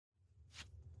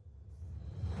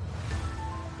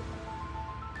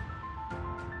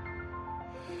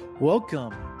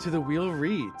Welcome to The Wheel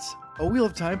Reads, a Wheel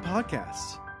of Time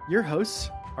podcast. Your hosts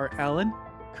are Alan,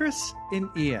 Chris, and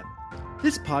Ian.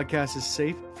 This podcast is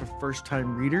safe for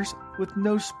first-time readers with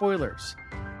no spoilers.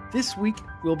 This week,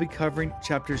 we'll be covering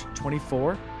chapters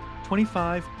 24,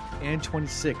 25, and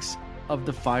 26 of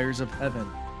The Fires of Heaven.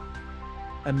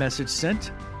 A Message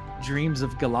Sent, Dreams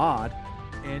of Galad,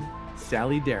 and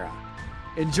Sally Dara.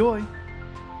 Enjoy!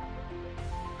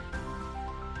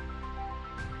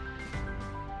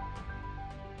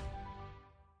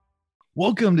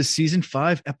 Welcome to Season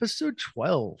 5, Episode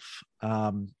 12.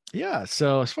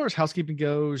 So as far as housekeeping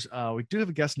goes, we do have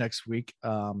a guest next week.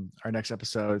 Our next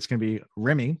episode, it's going to be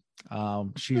Remy.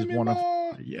 She's one of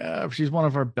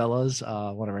our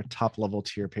Bellas, one of our top level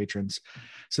tier patrons.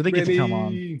 So they get to come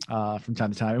on from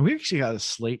time to time. And we actually got a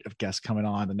slate of guests coming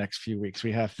on the next few weeks.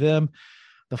 We have them.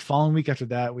 The following week after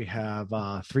that, we have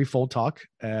Threefold Talk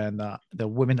and the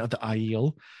Women of the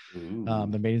Aiel,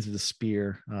 the Maidens of the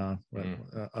Spear of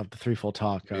the Threefold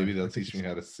Talk. Maybe they'll teach me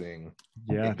how to sing.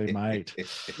 Yeah, they might.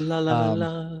 La la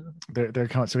la. They're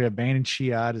coming. So we have Bane and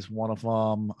Chiad is one of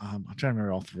them. I'm trying to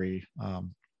remember all three.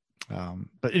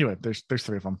 But anyway, there's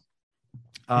three of them.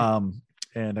 And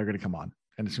they're going to come on,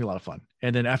 and it's going to be a lot of fun.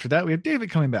 And then after that, we have David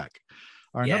coming back.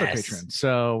 Another patron.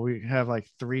 So we have like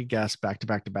three guests back to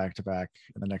back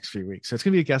in the next few weeks. So it's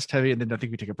gonna be a guest heavy, and then I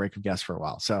think we take a break from guests for a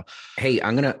while. So hey,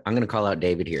 I'm gonna call out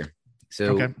David here.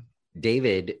 So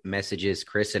David messages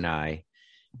Chris and I,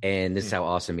 and this is how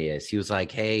awesome he is. He was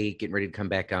like, "Hey, getting ready to come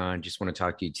back on. Just want to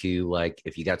talk to you too. Like,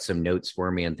 if you got some notes for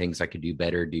me on things I could do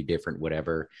better, do different,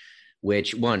 whatever."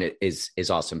 Which one is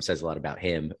awesome, says a lot about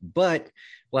him. But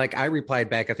like I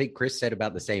replied back, I think Chris said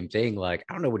about the same thing. Like,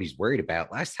 I don't know what he's worried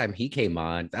about. Last time he came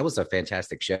on, that was a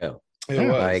fantastic show.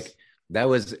 Like that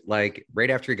was like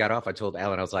right after he got off, I told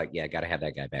Alan, I was like, yeah, I gotta have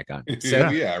that guy back on. So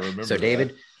I remember. So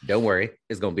David, don't worry,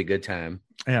 it's gonna be a good time.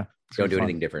 Yeah. Don't do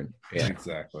anything different. Yeah.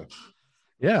 Exactly.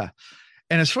 Yeah.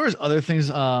 And as far as other things,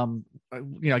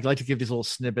 I'd like to give these little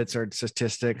snippets or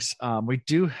statistics. We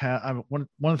do have one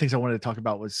of the things I wanted to talk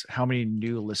about was how many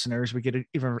new listeners we get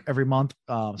even every month.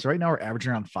 So right now we're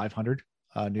averaging around 500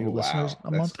 new listeners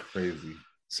a month. That's crazy.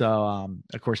 So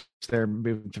of course they're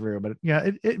moving through, but yeah,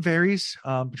 it varies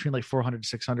between like 400 to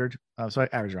 600. So I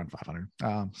average around 500.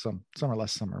 Some are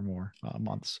less, some are more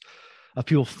months of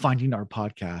people finding our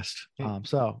podcast.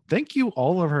 So thank you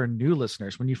all of our new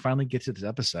listeners when you finally get to this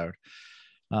episode.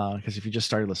 Because if you just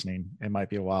started listening, it might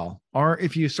be a while. Or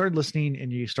if you started listening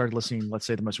and you started listening, let's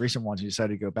say the most recent ones, you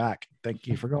decided to go back. Thank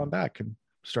you for going back and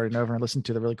starting over and listening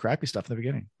to the really crappy stuff in the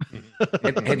beginning.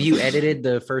 Have you edited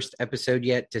the first episode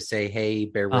yet to say, hey,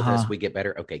 bear with us, we get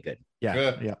better? Okay, good.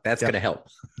 Yeah. That's going to help.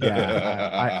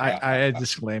 Yeah. I had a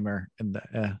disclaimer in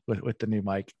the, with the new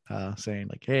mic saying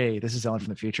like, hey, this is Ellen from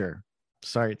the future.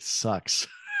 Sorry, it sucks.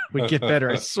 We get better,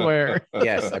 I swear.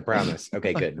 Yes, I promise.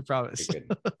 Okay, good. I promise. Okay,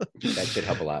 good. That should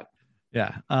help a lot.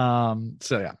 Yeah.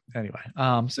 Anyway.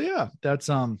 That's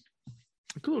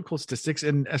cool statistics.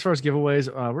 And as far as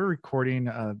giveaways, we're recording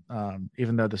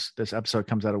even though this episode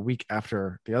comes out a week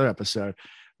after the other episode,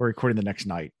 we're recording the next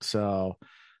night. So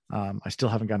I still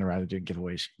haven't gotten around to doing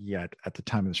giveaways yet at the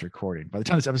time of this recording. By the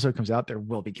time this episode comes out, there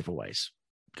will be giveaways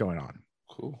going on.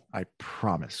 Cool. I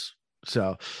promise.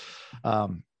 So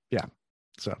yeah.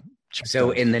 So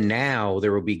in the now,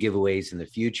 there will be giveaways in the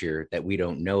future that we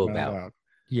don't know about.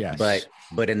 Yes.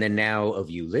 But in the now of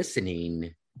you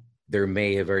listening, there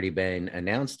may have already been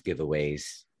announced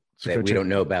giveaways that we don't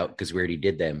know about because we already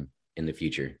did them in the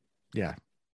future. Yeah.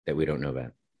 That we don't know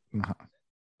about. Uh-huh.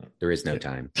 There is no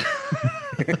time.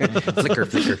 Flicker.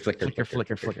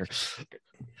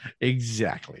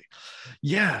 Exactly.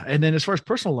 Yeah. And then as far as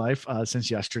personal life,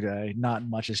 since yesterday, not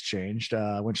much has changed.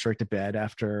 Went straight to bed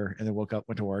and then woke up,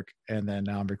 went to work, and then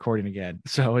now I'm recording again.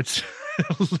 So it's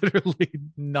literally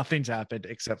nothing's happened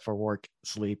except for work,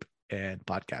 sleep, and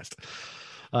podcast.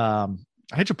 I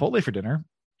had Chipotle for dinner.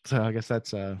 So I guess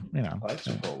that's I like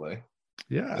Chipotle.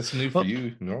 Yeah, that's new for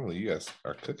you. Normally you guys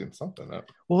are cooking something up.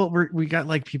 Well, we got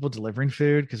like people delivering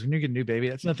food because when you get a new baby,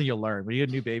 that's nothing you'll learn. When you get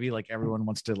a new baby, like everyone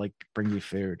wants to like bring you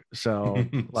food. So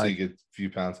so you get a few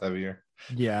pounds heavier.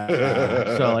 Yeah.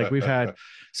 So like we've had,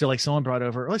 someone brought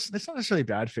over, it's not necessarily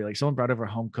bad food. Like someone brought over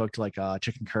home cooked like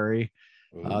chicken curry.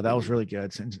 That was really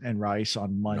good, and rice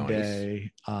on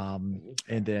Monday. Nice.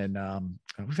 And then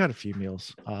we've had a few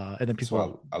meals. And then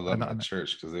people. I love my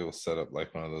church because they will set up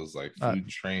like one of those like food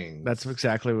trains. That's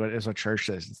exactly what is. Our church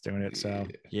says it's doing it. So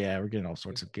yeah, we're getting all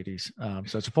sorts of goodies.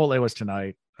 So Chipotle was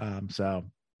tonight. So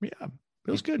yeah,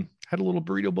 it was good. Had a little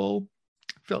burrito bowl.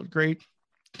 Felt great.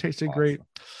 Tasted great.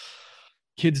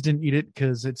 Kids didn't eat it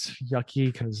because it's yucky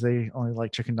because they only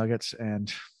like chicken nuggets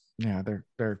and Yeah,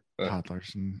 they're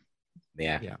toddlers and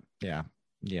Yeah.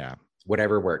 Yeah.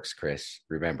 Whatever works, Chris.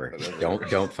 Remember,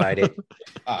 don't fight it.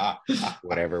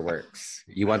 Whatever works.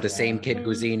 You want the same kid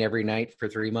cuisine every night for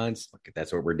 3 months?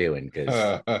 That's what we're doing.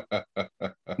 Because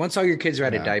once all your kids are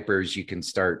out of diapers, you can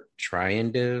start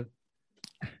trying to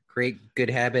create good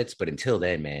habits. But until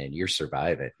then, man, you're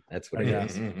surviving. That's what it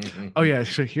is. Oh yeah.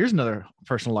 So here's another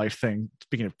personal life thing.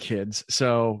 Speaking of kids,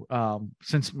 so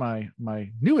since my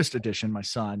newest addition, my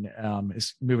son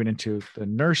is moving into the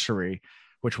nursery,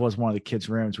 which was one of the kids'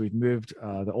 rooms. We've moved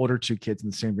the older two kids in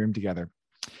the same room together.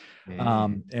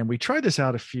 And we tried this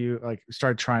out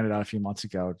started trying it out a few months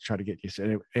ago to try to get used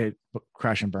to it. It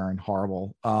crash and burn,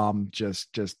 horrible.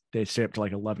 Just they stay up to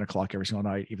like 11 o'clock every single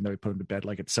night, even though we put them to bed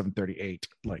like at 7:38,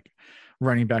 like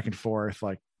running back and forth,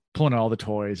 like pulling out all the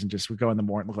toys, and just we go in the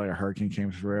morning, look like a hurricane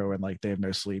came through, and like they have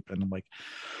no sleep. And I'm like,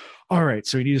 all right,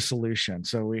 so we need a solution.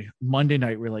 So Monday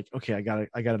night, we're like, okay, I got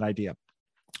an idea.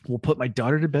 We'll put my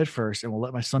daughter to bed first, and we'll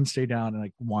let my son stay down and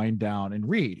like wind down and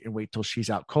read and wait till she's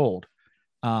out cold.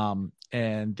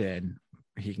 And then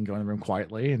he can go in the room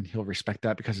quietly, and he'll respect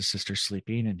that because his sister's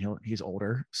sleeping and he's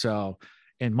older. So,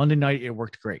 and Monday night, it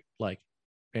worked great. Like,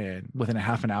 and within a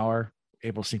half an hour,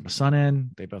 able to sneak my son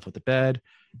in, they both went to bed,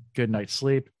 good night's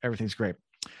sleep. Everything's great.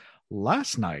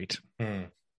 Last night,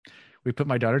 we put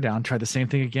my daughter down, tried the same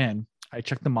thing again. I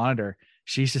checked the monitor.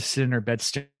 She's just sitting in her bed,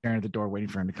 staring at the door, waiting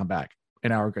for him to come back.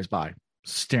 An hour goes by,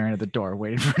 staring at the door,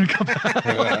 waiting for him to come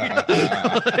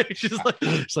back. She's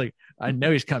like, I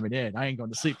know he's coming in. I ain't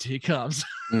going to sleep till he comes.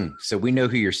 So we know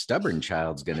who your stubborn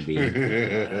child's going to be.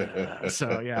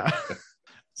 So yeah.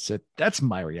 So that's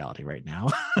my reality right now.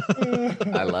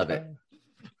 I love it.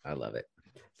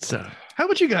 So how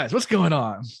about you guys? What's going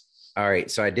on? All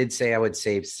right. So I did say I would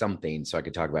save something so I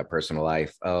could talk about personal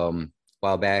life. A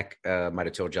while back, might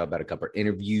have told y'all about a couple of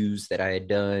interviews that I had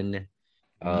done.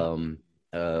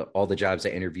 All the jobs I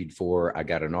interviewed for, I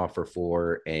got an offer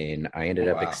for, and I ended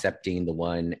up accepting the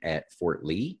one at Fort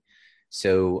Lee.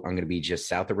 So I'm going to be just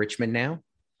south of Richmond now.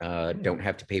 Don't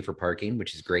have to pay for parking,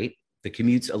 which is great. The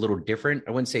commute's a little different.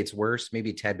 I wouldn't say it's worse, maybe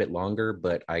a tad bit longer,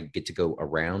 but I get to go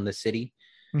around the city.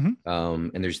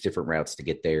 And there's different routes to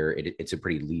get there. It's a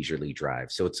pretty leisurely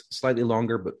drive. So it's slightly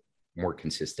longer, but more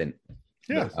consistent.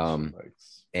 Yeah.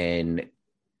 And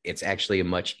it's actually a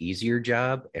much easier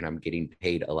job, and I'm getting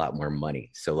paid a lot more money.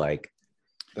 So like,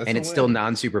 and it's still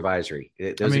non-supervisory.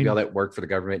 Those of y'all that work for the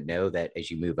government know that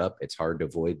as you move up, it's hard to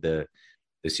avoid the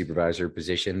supervisor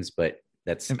positions, but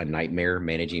that's a nightmare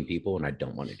managing people, and I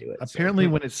don't want to do it. Apparently,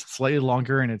 when it's slightly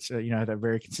longer and it's that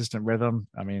very consistent rhythm.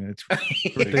 I mean, it's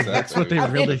that's what they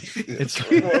really. It's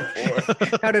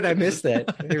how did I miss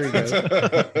that? Here we go.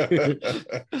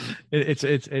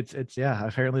 It's yeah.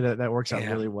 Apparently that works out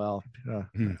really well.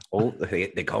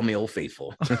 They call me Old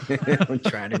Faithful. I'm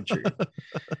trying and true.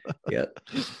 Yep.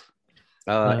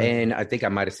 And I think I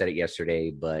might have said it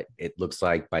yesterday, but it looks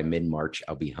like by mid-March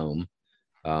I'll be home.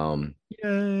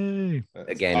 Yay!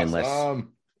 Again,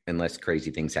 awesome. unless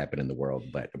crazy things happen in the world,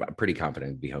 but I'm pretty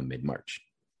confident to be home mid-March.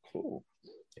 Cool.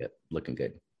 Yep, looking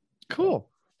good. Cool.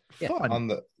 Yeah. Fun. On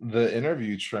the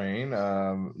interview train,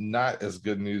 not as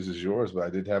good news as yours, but I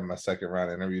did have my second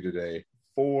round interview today.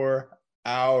 4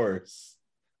 hours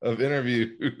of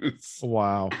interviews.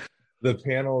 Wow. The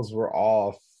panels were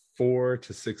all 4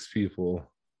 to 6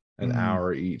 people, an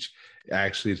hour each.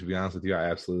 Actually, to be honest with you, I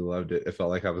absolutely loved it. It felt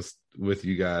like I was with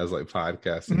you guys, like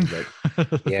podcasting, but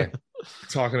yeah,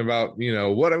 talking about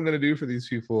what I'm going to do for these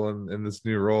people in this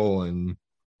new role. And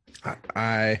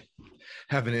I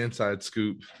have an inside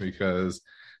scoop because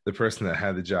the person that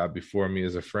had the job before me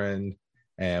is a friend,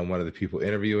 and one of the people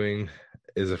interviewing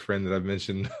is a friend that I've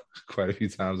mentioned quite a few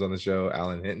times on the show,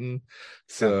 Alan Hinton.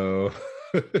 So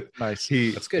nice.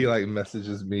 He like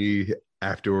messages me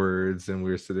afterwards, and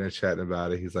we were sitting there chatting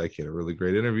about it. He's like, he had a really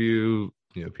great interview.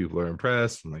 People are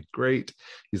impressed. I'm like, great.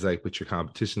 He's like, but your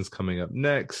competition's coming up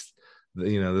next.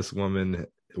 This woman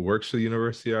works for the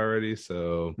university already,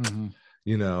 so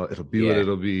it'll be what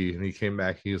it'll be. And he came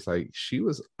back. He was like, she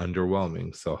was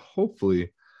underwhelming. So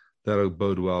hopefully that'll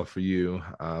bode well for you.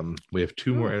 We have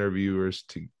 2 more interviewees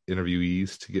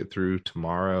to get through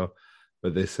tomorrow,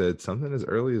 but they said something as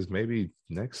early as maybe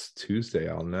next Tuesday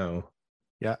I'll know.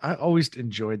 Yeah, I always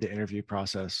enjoyed the interview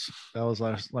process. That was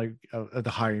the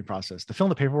hiring process. The filling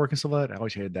the paperwork and stuff like that, I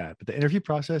always hated that. But the interview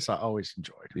process, I always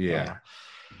enjoyed. Yeah.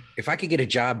 If I could get a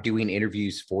job doing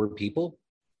interviews for people,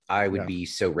 I would be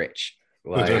so rich.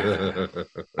 Like,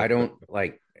 I don't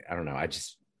know.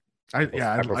 I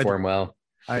perform well.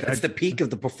 That's the peak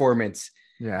of the performance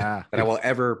Yeah. that I will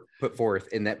ever put forth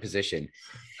in that position.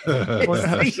 Well,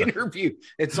 It's the interview.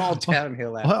 It's all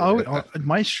downhill after that.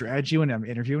 my strategy when I'm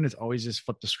interviewing is always just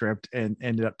flip the script and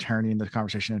ended up turning the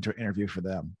conversation into an interview for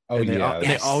them. Oh, and they, yeah. they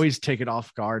Yes. always take it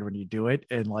off guard when you do it.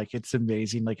 And like, it's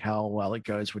amazing like how well it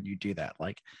goes when you do that.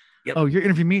 Like, Yep. oh, you're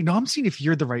interviewing me? No, I'm seeing if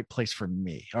you're the right place for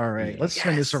me. All right, Yeah. let's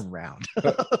turn this Yes. around.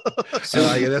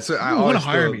 So yeah, that's what I you want to always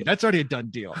hire feel- me? That's already a done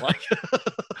deal. Like,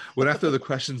 when I throw the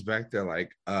questions back, they're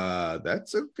like,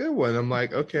 that's a good one. I'm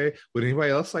like, okay, would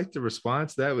anybody else like to respond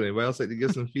to that? Would anybody else like to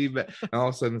give some feedback? And all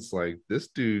of a sudden it's like, this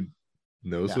dude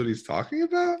knows Yeah. what he's talking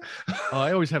about.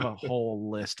 I always have a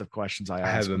whole list of questions I I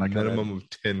ask. have a when I go to- minimum of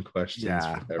 10 questions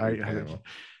Yeah, for every I- panel.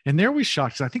 And they're always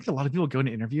shocked because I think a lot of people go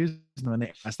into interviews and when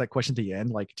they ask that question at the end,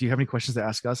 like, do you have any questions to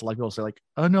ask us? A lot of people say, like,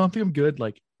 oh, no, I think I'm good.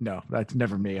 Like, no, that's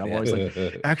never me. I'm always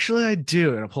like, actually, I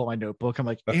do. And I pull out my notebook. I'm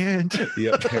like, and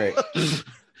Yep. Right.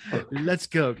 let's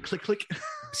go. Click, click.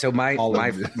 So my All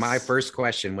of this. my first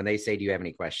question when they say, do you have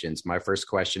any questions? My first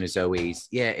question is always,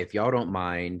 yeah, if y'all don't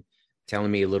mind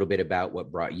telling me a little bit about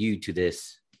what brought you to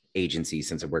this agency,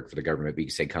 since I work for the government, but you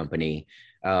can say company,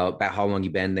 about how long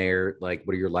you've been there, like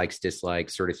what are your likes,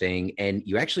 dislikes, sort of thing. And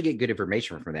you actually get good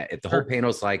information from that. If the whole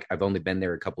panel's like, I've only been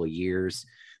there a couple of years,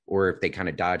 or if they kind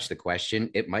of dodge the question,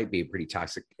 it might be a pretty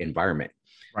toxic environment.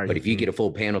 Right. But if you get a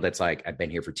full panel that's like, I've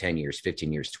been here for 10 years,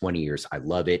 15 years, 20 years, I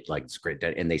love it, like it's great,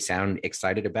 and they sound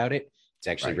excited about it, it's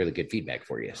actually Right. really good feedback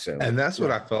for you. So, And that's what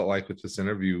I felt like with this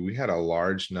interview. We had a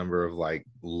large number of like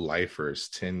lifers,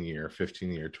 10-year,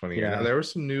 15-year, 20-year. Yeah. Now there were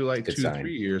some new like Good 2 sign.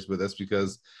 3 years, but that's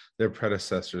because their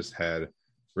predecessors had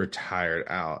retired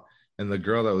out. And the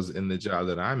girl that was in the job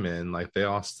that I'm in, like they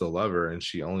all still love her, and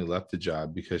she only left the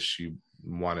job because she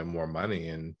wanted more money,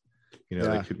 and you know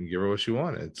Yeah. they couldn't give her what she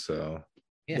wanted. So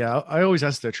Yeah, I always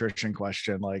ask the attrition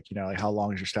question, like, you know, like how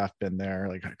long has your staff been there?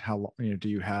 Like how long, you know, do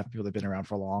you have people that have been around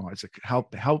for long? It's like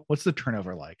how what's the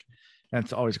turnover like? And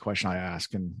it's always a question I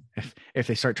ask. And if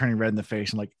they start turning red in the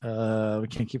face and like, we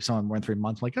can't keep someone more than 3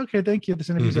 months, I'm like, okay, thank you. This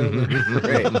interview's over.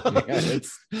 Right.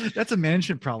 Yeah, That's a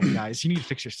management problem, guys. You need to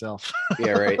fix yourself.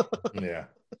 yeah, right. yeah.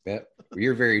 Yep.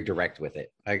 You're very direct with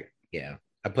it. I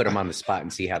put them on the spot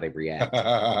and see how they react.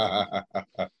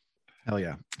 Hell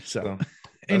yeah. So That's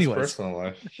anyways, personal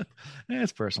life.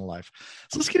 it's personal life.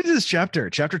 So let's get into this chapter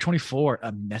 24,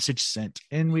 a message sent.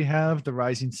 And we have the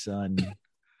rising sun.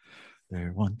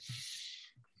 There once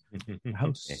a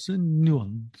house in New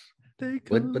Orleans.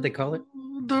 What they call it?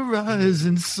 The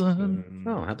rising sun.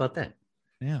 Oh, how about that?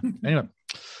 Yeah. Anyway,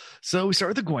 so we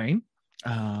start with Egwene,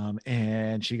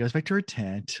 and she goes back to her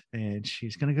tent, and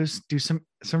she's gonna go do some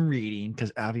reading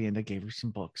because Avienda gave her some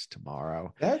books to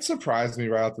borrow. That surprised me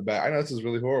right off the bat. I know this is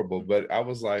really horrible, but I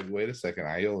was like, wait a second,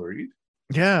 I'll read.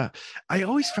 Yeah, I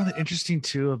always found it interesting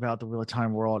too about the Wheel of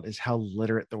Time world is how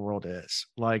literate the world is.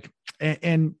 Like,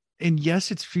 and yes,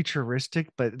 it's futuristic,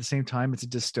 but at the same time, it's a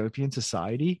dystopian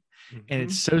society. And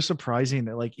it's so surprising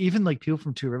that like even like people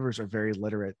from Two Rivers are very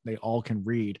literate. They all can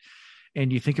read.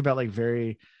 And you think about like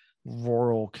very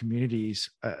rural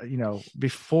communities, you know,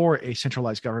 before a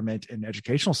centralized government and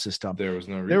educational system, there was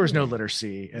no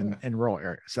literacy in rural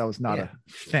areas. That was not a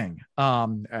thing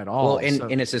at all. Well,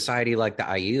 in a society like the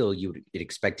Aiel, you would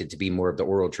expect it to be more of the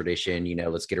oral tradition. You know,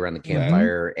 let's get around the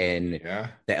campfire, and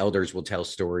the elders will tell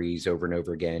stories over and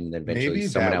over again. And then eventually, maybe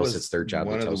someone else, it's their job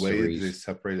one to of tell the ways stories. they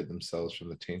separated themselves from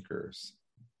the Tinkers.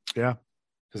 Yeah,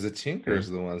 because the Tinkers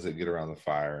are the ones that get around the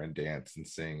fire and dance and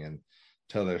sing and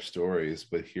tell their stories,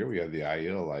 but here we have the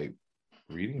Aiel like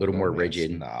reading a little more romance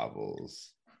rigid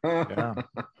novels. Yeah.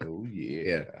 Oh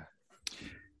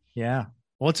yeah.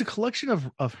 Well, it's a collection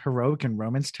of heroic and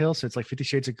romance tales. So it's like 50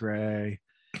 Shades of Grey.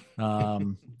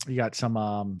 You got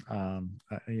some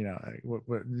you know, what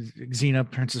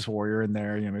Xena, Princess Warrior in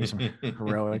there. You know, maybe some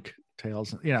heroic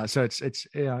tales. You know, so it's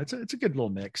a good little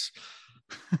mix.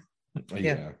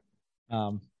 Yeah.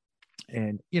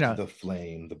 And you know, the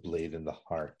flame, the blade, and the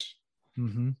heart.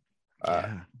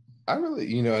 Yeah. I really,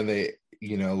 you know, and they,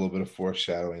 you know, a little bit of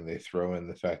foreshadowing. They throw in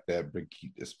the fact that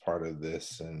Brigitte is part of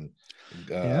this, and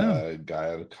Gaia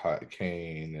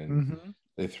Kane, and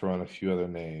they throw in a few other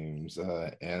names.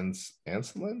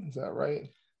 Anselin, is that right?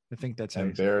 I think that's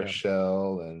and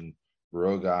Barishel and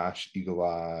Rogash, Eagle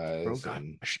Eyes.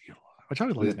 Which I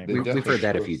would like the name. We've heard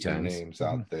that a few times. Names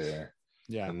out there.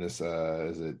 Yeah. And this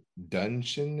is it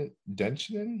Dungeonin?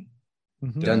 Dungeonin.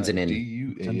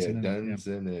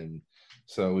 Dungeonin.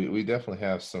 So we definitely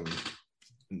have some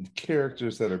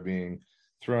characters that are being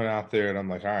thrown out there, and I'm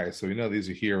like, all right, so we know these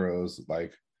are heroes.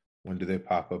 Like, when do they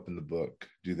pop up in the book?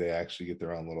 Do they actually get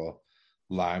their own little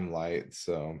limelight?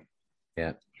 So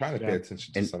Yeah. Trying to pay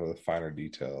attention to some of the finer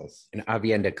details. And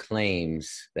Avienda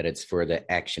claims that it's for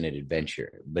the action and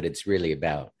adventure, but it's really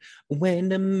about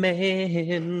when a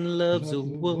man loves a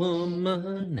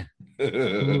woman.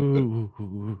 Ooh.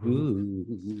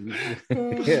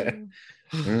 Yeah.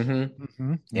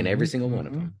 And every single one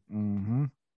of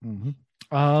them.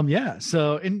 Yeah.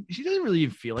 So, and she doesn't really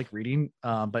even feel like reading,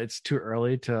 but it's too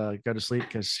early to go to sleep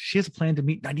because she has a plan to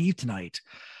meet Nynaeve tonight.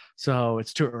 So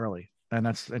it's too early.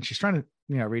 And she's trying to,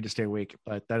 read to stay awake,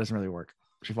 but that doesn't really work.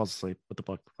 She falls asleep with the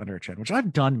book under her chin, which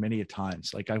I've done many a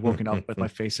times. Like I've woken up with my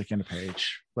face like in a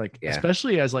page,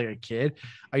 especially as like a kid,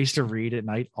 I used to read at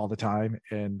night all the time.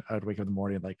 And I would wake up in the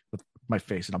morning, like with my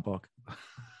face in a book,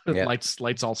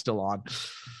 lights all still on.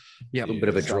 Yeah. A little bit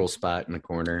of a drool spot in the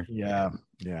corner. Yeah.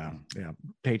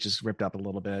 Pages ripped up a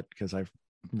little bit because I've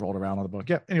rolled around on the book.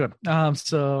 Yeah. Anyway,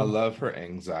 so I love her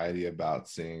anxiety about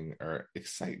seeing, or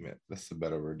excitement. That's a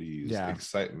better word to use. Yeah.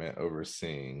 Excitement over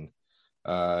seeing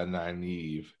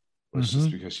Nynaeve was just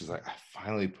because she's like, I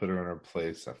finally put her in her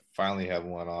place. I finally have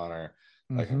one on her.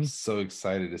 Like I'm so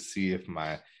excited to see if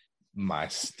my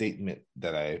statement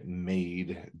that I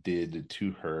did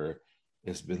to her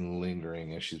has been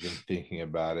lingering and she's been thinking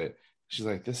about it. She's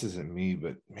like, this isn't me,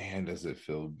 but man, does it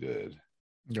feel good.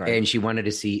 Right. And she wanted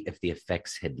to see if the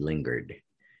effects had lingered.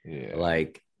 Yeah.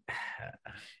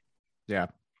 Yeah.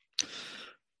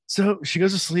 So she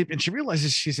goes to sleep and she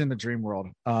realizes she's in the dream world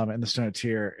in the Stone of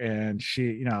Tear. And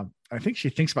she, I think she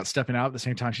thinks about stepping out at the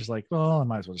same time. She's like, well, I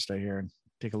might as well just stay here and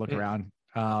take a look around.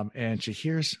 And she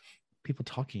hears people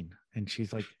talking and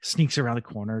she's like sneaks around the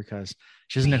corner because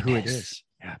she doesn't know who it is.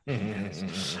 Yeah.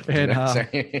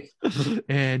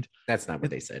 And that's not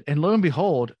what they said. And lo and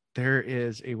behold, there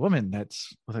is a woman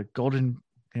that's with a golden,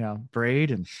 braid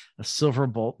and a silver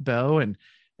bow,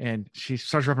 and she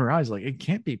starts rubbing her eyes like, it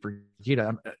can't be Brigitte.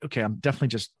 I'm definitely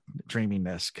just dreaming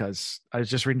this because I was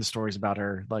just reading the stories about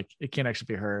her. Like, it can't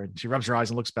actually be her. And she rubs her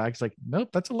eyes and looks back. It's like, nope,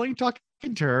 that's Elaine talking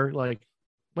to her. Like,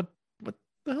 what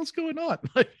the hell's going on?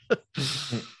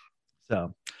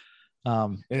 So.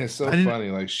 And it's so funny,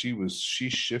 like she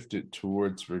shifted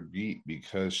towards Brigitte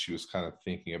because she was kind of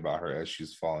thinking about her as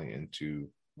she's falling into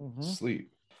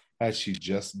sleep. Had she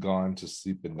just gone to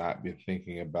sleep and not been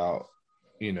thinking about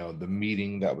the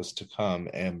meeting that was to come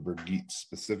and Brigitte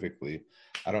specifically,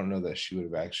 I don't know that she would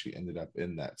have actually ended up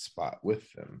in that spot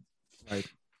with them. Right.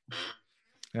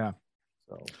 Yeah.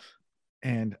 So,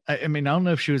 and I mean, I don't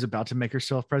know if she was about to make her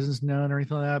self-presence known or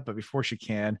anything like that, but before she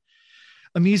can,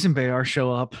 Amis and Bayar show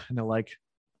up and they're like,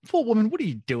 "Full woman, what are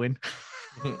you doing?"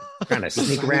 Trying to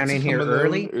sneak around in here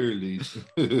early. It's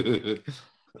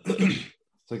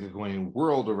like Egwene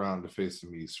whirled around to face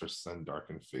Amis, her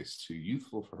sun-darkened face, too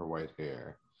youthful for her white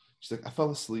hair. She's like, I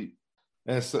fell asleep.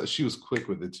 And so she was quick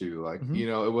with it too. Like,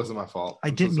 it wasn't my fault.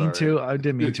 I didn't mean to.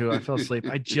 I fell asleep.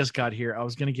 I just got here. I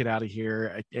was going to get out of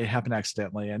here. It happened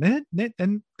accidentally. And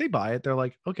they buy it. They're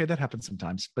like, okay, that happens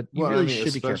sometimes, but you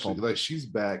should be careful. Like she's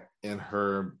back in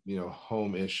her,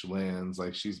 home-ish lands.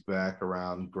 Like she's back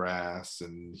around grass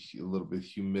and a little bit of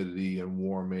humidity and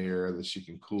warm air that she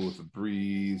can cool with the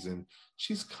breeze. And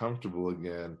she's comfortable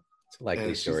again. It's a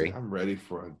likely story. Like, I'm ready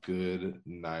for a good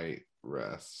night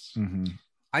rest.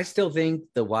 I still think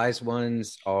the wise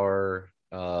ones are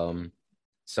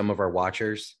some of our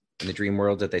watchers in the dream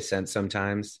world that they sense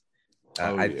sometimes.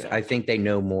 I think they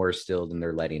know more still than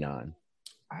they're letting on.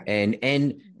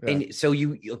 And so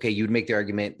you'd make the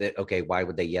argument that, why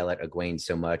would they yell at Egwene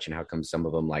so much? And how come some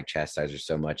of them like chastise her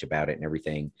so much about it and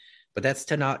everything? But that's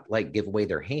to not like give away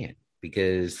their hand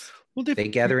because they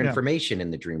gather information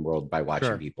in the dream world by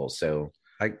watching people. So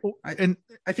I think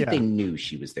they knew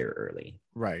she was there early.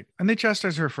 Right. And they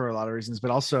chastise her for a lot of reasons, but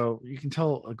also you can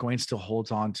tell Egwene still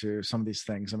holds on to some of these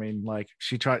things. I mean, like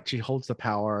she holds the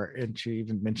power, and she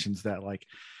even mentions that like,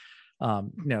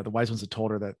 the wise ones have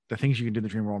told her that the things you can do in the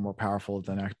dream world are more powerful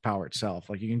than the power itself.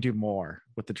 Like you can do more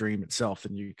with the dream itself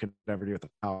than you could ever do with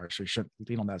the power. So you shouldn't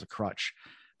lean on that as a crutch.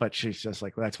 But she's just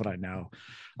like, well, that's what I know.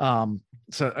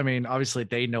 So, I mean, obviously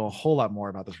they know a whole lot more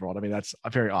about this world. I mean, that's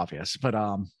very obvious, but,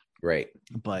 right.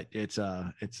 But it's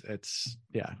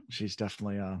she's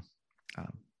definitely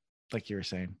like you were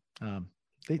saying,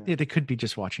 they could be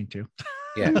just watching too.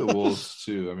 Yeah. The wolves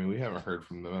too. I mean, we haven't heard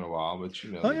from them in a while, but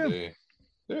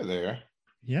they're there.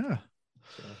 Yeah.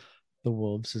 So. The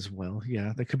wolves as well.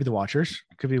 Yeah. They could be the watchers.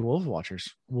 Could be wolves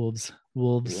watchers. Wolves.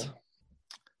 Yeah.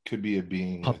 Could be a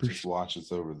being that just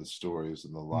watches over the stories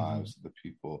and the lives of the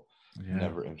people,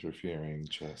 never interfering,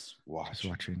 just watching. Just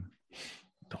watching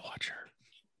the watcher.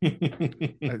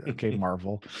 Okay,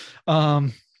 Marvel.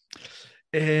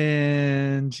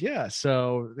 And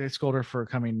so they scold her for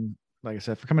coming like I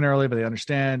said, for coming early, but they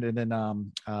understand. And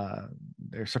then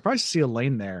they're surprised to see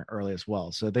Elaine there early as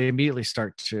well. So they immediately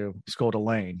start to scold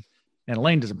Elaine, and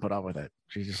Elaine doesn't put up with it.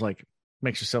 She just like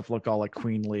makes herself look all like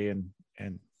queenly and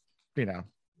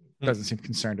doesn't seem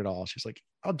concerned at all. She's like,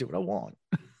 I'll do what I want.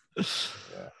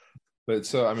 Yeah. But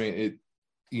so, I mean, it,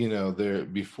 there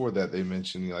before that they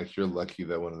mentioned like you're lucky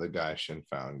that one of the guys shouldn't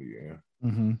found you.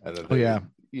 Mm-hmm. And then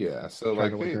yeah. So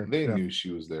like they knew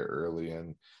she was there early,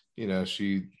 and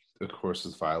she of course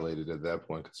is violated at that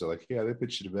point because they're like, yeah, they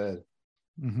put you to bed.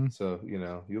 Mm-hmm. So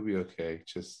you'll be okay.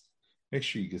 Just make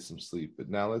sure you get some sleep. But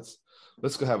now let's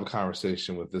go have a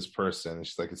conversation with this person. And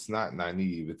she's like, it's not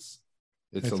Nynaeve, it's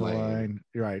Elaine.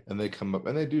 You're right. And they come up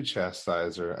and they do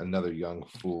chastise her. Another young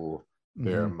fool.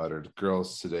 Bear muttered,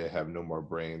 girls today have no more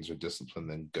brains or discipline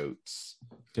than goats.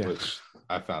 Yeah. Which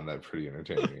I found that pretty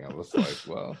entertaining. I was like,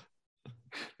 well,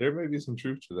 there may be some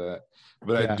truth to that.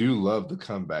 But I do love the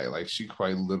comeback. Like, she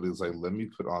quite literally is like, let me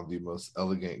put on the most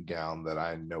elegant gown that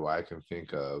I know I can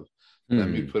think of. Let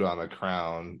me put on a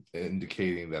crown,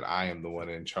 indicating that I am the one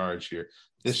in charge here.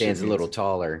 This stands a little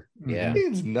taller. Yeah. It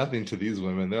means nothing to these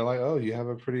women. They're like, oh, you have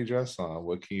a pretty dress on.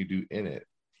 What can you do in it?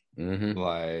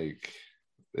 Like,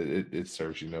 it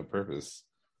serves you no purpose.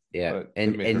 Yeah.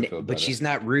 But she's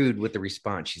not rude with the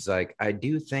response. She's like, I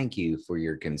do thank you for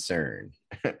your concern.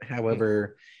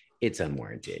 However, it's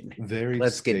unwarranted. Very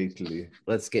stately.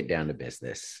 Let's get down to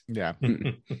business. Yeah.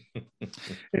 And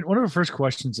one of her first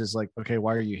questions is like, okay,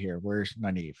 why are you here? Where's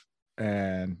Nynaeve?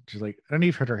 And she's like,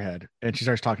 Nynaeve hurt her head. And she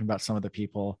starts talking about some of the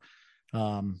people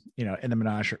in the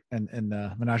menagerie and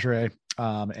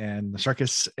the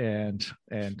circus, and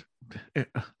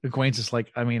Egwene's just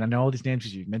like, I mean, I know all these names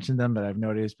because you've mentioned them, but I've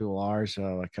noticed people are,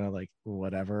 so I kind of like,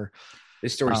 whatever.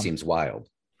 This story seems wild.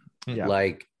 Yeah.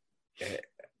 Like,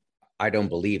 I don't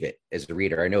believe it as a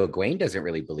reader. I know Egwene doesn't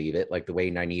really believe it, like the way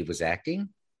Nynaeve was acting.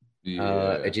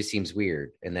 Yeah. It just seems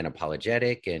weird, and then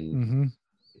apologetic, and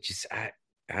just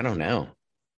I don't know.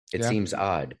 It seems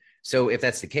odd. So if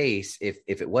that's the case, if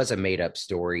it was a made up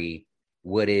story,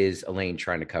 what is Elaine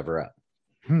trying to cover up?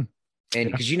 And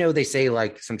because they say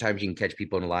like sometimes you can catch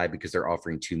people in a lie because they're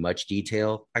offering too much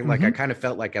detail. I kind of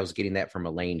felt like I was getting that from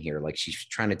Elaine here. Like, she's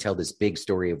trying to tell this big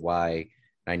story of why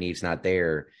Nynaeve's not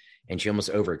there, and she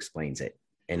almost over explains it.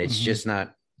 And it's just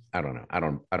not, I don't know.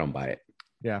 I don't buy it.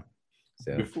 Yeah.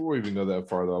 So before we even go that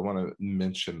far though, I want to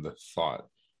mention the thought.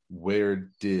 Where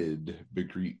did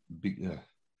Brigitte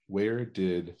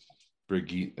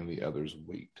and the others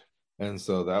wait? And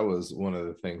so that was one of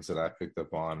the things that I picked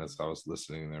up on as I was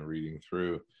listening and reading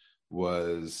through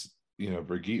was,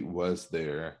 Brigitte was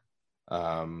there.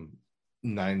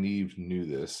 Nynaeve knew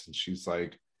this, and she's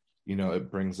like,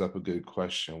 it brings up a good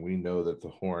question. We know that the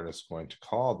Horn is going to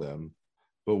call them,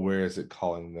 but where is it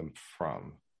calling them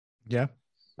from? Yeah.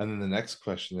 And then the next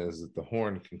question is that the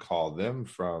Horn can call them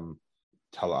from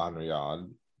Tel Anriad.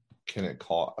 Can it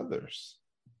call others?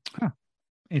 Huh.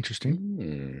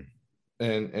 Interesting.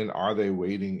 And are they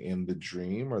waiting in the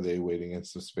dream? Are they waiting in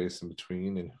some space in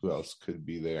between? And who else could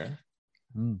be there?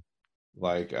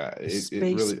 Like it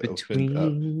really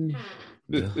opened up.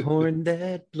 The horn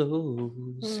that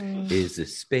blows is a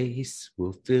space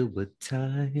we'll fill with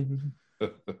time.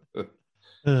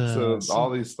 So all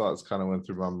these thoughts kind of went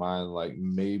through my mind. Like,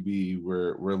 maybe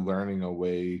we're learning a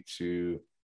way to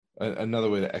another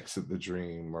way to exit the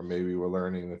dream, or maybe we're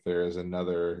learning that there is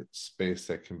another space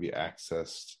that can be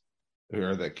accessed,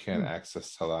 or that can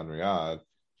access Tel Anriad,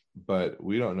 but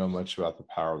we don't know much about the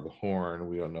power of the Horn.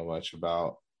 We don't know much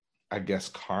about, I guess,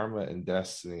 karma and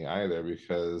destiny either,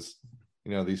 because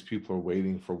these people are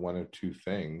waiting for one of two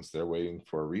things. They're waiting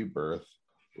for a rebirth,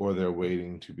 or they're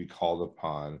waiting to be called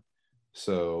upon.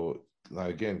 So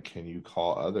again, can you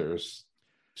call others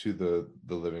to the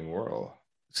living world?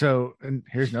 So, and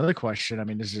here's another question. I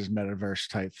mean, this is metaverse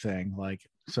type thing. Like,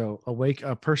 so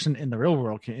a person in the real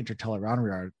world can enter Tel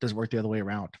Anriad. Does it work the other way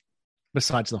around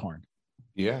besides the Horn?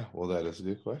 Yeah, well, that is a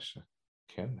good question.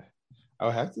 Can they? I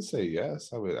would have to say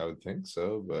yes. I would think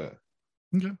so, but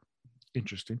okay,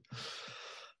 interesting.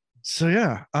 So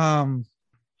yeah, and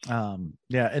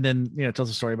then it tells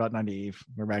a story about Nynaeve.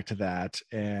 We're back to that,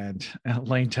 and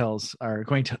Elaine Gwen's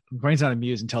not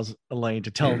amused and tells Elaine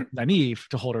to tell Nynaeve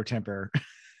to hold her temper,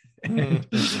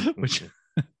 which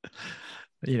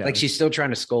like she's still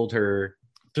trying to scold her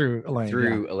through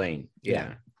Elaine. Elaine,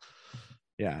 yeah.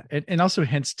 And also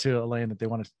hints to Elaine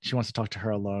that she wants to talk to her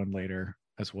alone later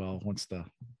as well once the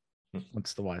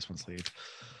wise ones leave.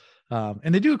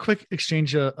 And they do a quick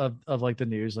exchange of like the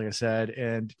news, like I said,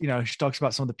 and she talks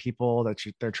about some of the people that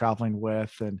they're traveling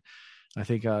with, and I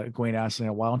think Egwene asks,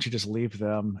 why don't you just leave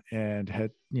them and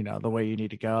head the way you need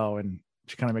to go? And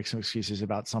she kind of makes some excuses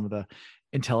about some of the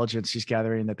intelligence she's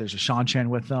gathering, that there's a Seanchan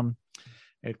with them.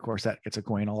 And of course, that gets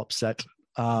Egwene all upset.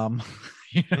 Because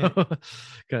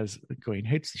Egwene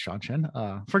hates the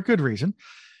Seanchan for good reason.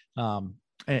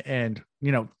 And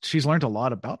she's learned a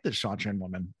lot about this Seanchan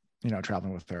woman,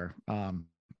 traveling with her.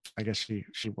 I guess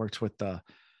she works with the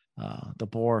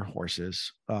boar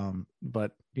horses,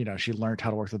 but she learned how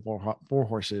to work the boar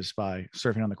horses by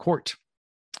serving on the court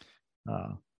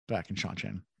back in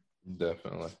Seanchan.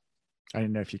 Definitely. I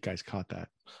didn't know if you guys caught that.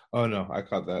 Oh no, I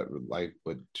caught that like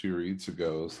 2 reads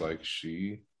ago. It's like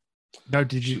she. No,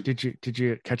 did you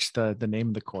catch the name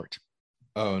of the court?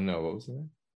 Oh no, what was the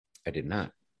name? I did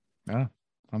not. No,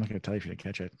 I'm not going to tell you if you didn't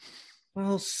catch it.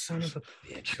 Well, son of a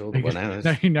bitch.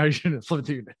 No, you shouldn't flip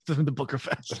through the book real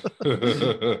fast.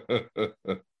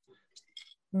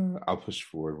 I'll push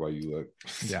forward while you look.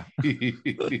 Yeah.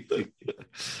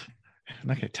 I'm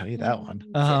not going to tell you that one.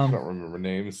 I don't remember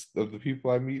names of the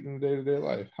people I meet in day-to-day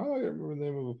life. How do I remember the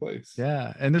name of a place?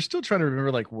 Yeah, and they're still trying to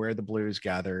remember like where the Blues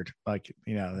gathered. Like,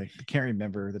 they can't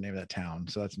remember the name of that town.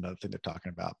 So that's another thing they're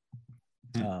talking about.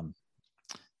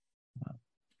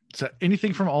 So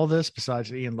anything from all this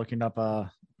besides Ian looking up the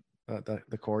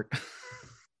court?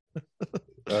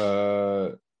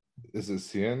 Is it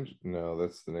Cien? No,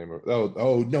 that's the name of.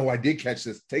 Oh no, I did catch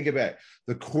this. Take it back.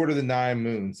 The Court of the Nine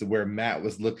Moons, where Mat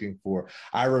was looking for.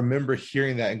 I remember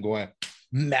hearing that and going,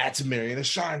 "Mat's marrying a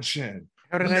Seanchan."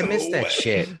 How did I miss that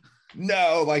shit?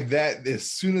 No, like that.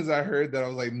 As soon as I heard that, I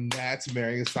was like, "Mat's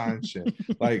marrying a Seanchan."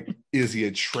 Like, is he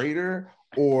a traitor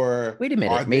or? Wait a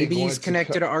minute. Maybe he's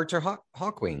connected to Arthur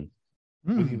Hawkwing.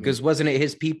 Because wasn't it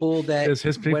his people that it was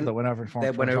his people that went over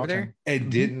there?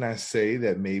 And didn't I say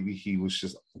that maybe he was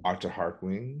just Arthur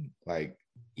Hawkwing? Like,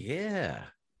 yeah.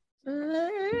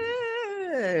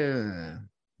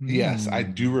 Yes, I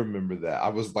do remember that. I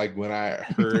was like, when I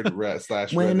heard read,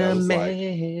 when I was like,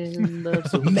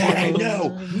 Mat, I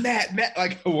know, Mat.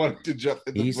 Like, I wanted to jump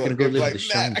in the he's book. gonna go live like, with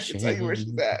Mat, I can tell you where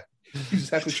she's at. You just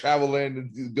have to travel land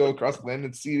and go across land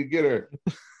and sea to get her.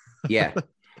 Yeah.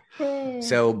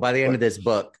 So by the end of this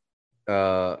book,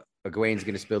 Egwene's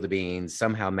gonna spill the beans.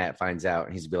 Somehow Mat finds out,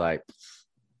 and he's gonna be like,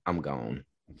 "I'm gone.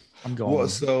 I'm gone." Well,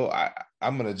 so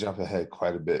I'm gonna jump ahead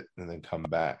quite a bit and then come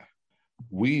back.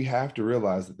 We have to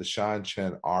realize that the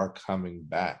Seanchan are coming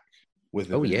back with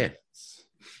yeah,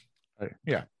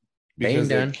 because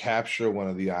they capture one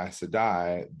of the Aes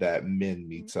Sedai that Min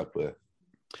meets up with.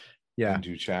 Yeah, in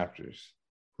 2 chapters.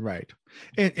 Right.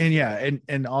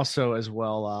 And also as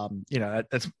well,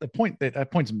 that's the point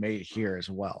that point's made here as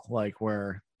well. Like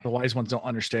where the wise ones don't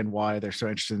understand why they're so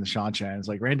interested in the Seanchan. It's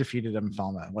like Rand defeated them and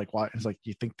found that. Like, why? It's like,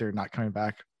 you think they're not coming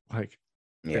back? Like,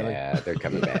 yeah, they're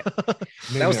coming back.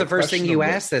 That was the first thing you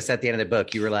asked us at the end of the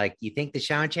book. You were like, "You think the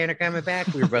Seanchan are coming back?"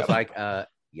 We were both like,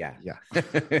 yeah. I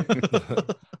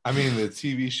mean, the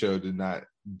TV show did not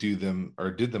do them or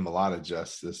did them a lot of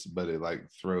justice, but it like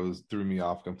threw me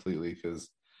off completely because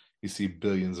you see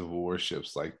billions of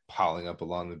warships like piling up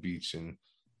along the beach and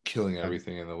killing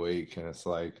everything in the wake. And it's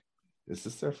like, is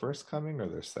this their first coming or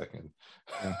their second?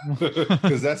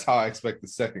 Because that's how I expect the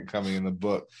second coming in the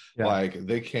book. Yeah. Like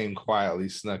they came quietly,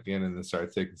 snuck in, and then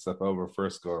started taking stuff over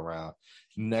first go around.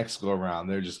 Next go around,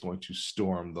 they're just going to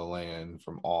storm the land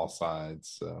from all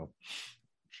sides. So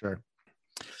sure.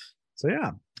 So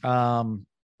yeah.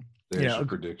 There's your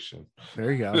prediction.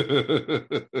 There you go.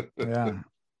 Yeah.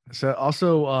 So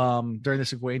also during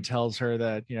this, Egwene tells her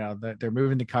that that they're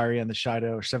moving to Cairhien, the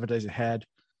Shaido 7 days ahead.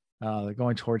 They're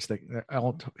going towards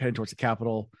heading towards the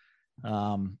capital,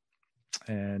 being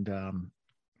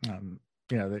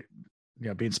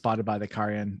spotted by the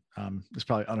Cairhien is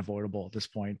probably unavoidable at this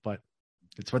point, but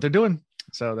it's what they're doing.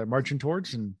 So they're marching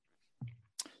towards, and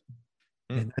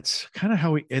that's kind of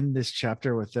how we end this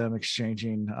chapter with them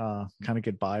exchanging kind of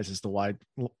goodbyes as the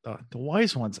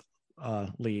wise ones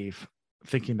leave,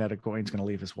 thinking that Egwene's going to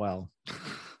leave as well.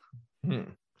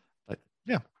 But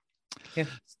yeah.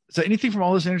 So anything from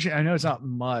all this energy? I know it's not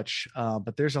much,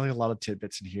 but there's only a lot of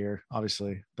tidbits in here.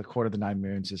 Obviously, the Court of the Nine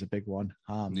Moons is a big one.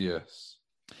 Yes.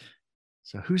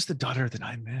 So who's the daughter of the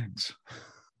Nine Moons?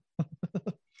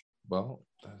 Well,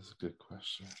 that's a good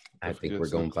question. I think we're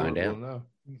going to find out.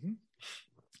 Mm-hmm.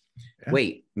 Yeah.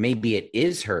 Wait, maybe it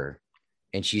is her,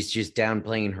 and she's just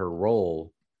downplaying her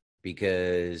role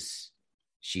because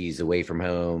she's away from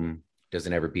home,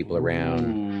 doesn't have her people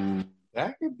around.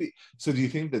 That could be. So do you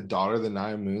think the daughter of the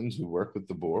Nine Moons would work with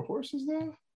the boar horses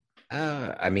though?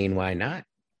 I mean, why not?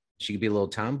 She could be a little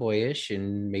tomboyish,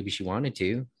 and maybe she wanted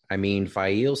to. I mean,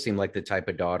 Faile seemed like the type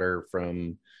of daughter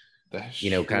from,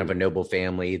 kind of a noble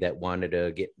family that wanted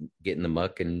to get in the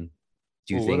muck and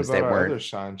do things that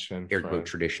weren't air quote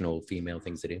traditional female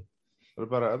things to do. What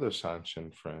about our other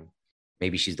Shanshan friend?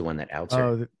 Maybe she's the one that outs her.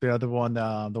 Oh, the other one,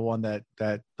 the one that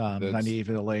Nynaeve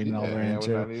and Elaine and all ran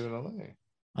into. Not even Elaine.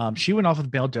 She went off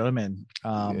with Bail Doman.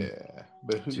 Yeah,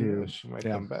 but who knows? She might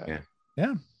come back.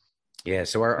 Yeah.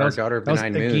 So our daughter of the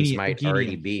Nine Moons might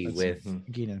already be That's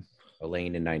with Gina.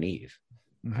 Elaine and Nynaeve.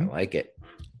 Mm-hmm. I like it.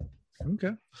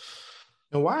 Okay.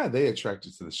 And why are they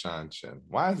attracted to the Shanshan?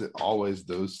 Why is it always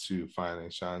those two finding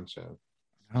Shanshan?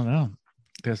 I don't know.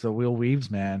 Because the wheel weaves,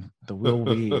 man. The wheel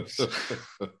weaves.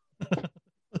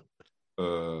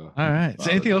 All right.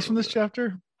 So anything else from this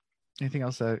chapter? Anything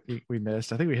else that we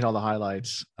missed? I think we hit all the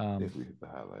highlights. I think we hit the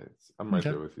highlights. I'm right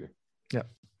there with you. Yeah.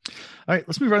 All right.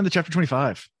 Let's move on to chapter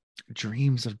 25.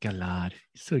 Dreams of Galad.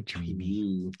 He's so dreamy.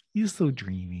 Ooh. He's so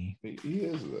dreamy. He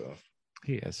is, though.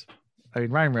 He is. I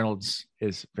mean, Ryan Reynolds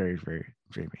is very, very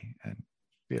dreamy. And,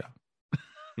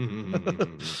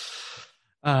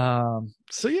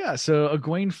 so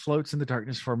Egwene floats in the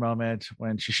darkness for a moment.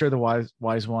 When she's sure the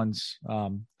wise ones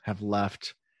have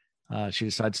left, she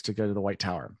decides to go to the White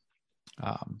Tower.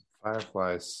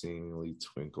 Fireflies seemingly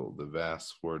twinkle, the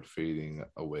vast horde fading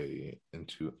away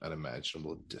into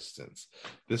unimaginable distance.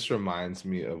 This reminds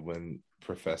me of when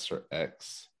Professor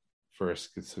X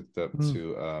first gets hooked up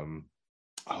to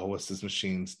what's this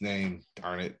machine's name?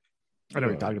 Darn it. I know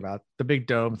what you're talking about. The big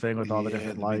dome thing with all the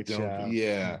different lights.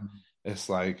 Yeah. It's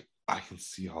like, I can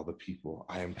see all the people.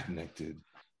 I am connected.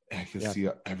 I can see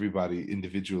everybody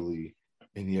individually,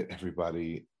 and yet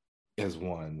everybody as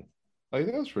one. Like,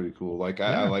 that was pretty cool. Like,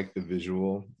 I like the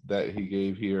visual that he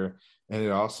gave here. And it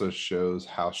also shows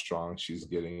how strong she's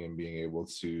getting and being able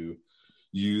to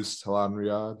use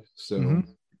Tel'aran'rhiod. So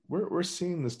we're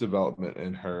seeing this development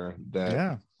in her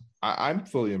that I'm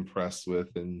fully impressed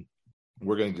with. And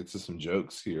we're going to get to some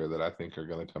jokes here that I think are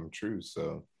going to come true.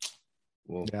 So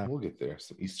we'll get there.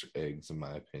 Some Easter eggs, in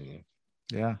my opinion.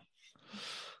 Yeah.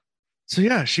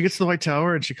 So she gets to the White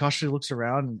Tower and she cautiously looks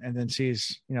around and then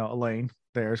sees, Elaine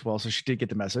there as well. So she did get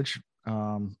the message.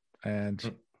 And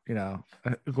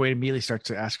Egwene immediately starts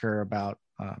to ask her about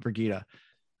Brigitte.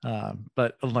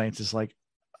 But Elaine's is like,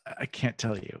 I can't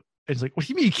tell you. It's like, what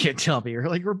do you mean you can't tell me? Or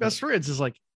like, we're best friends. Is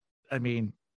like, I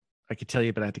mean, I could tell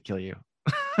you, but I have to kill you.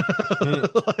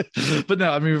 But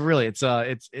no, I mean, really, it's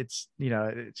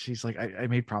she's like, I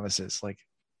made promises. Like,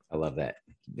 I love that.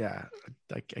 Yeah.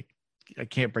 I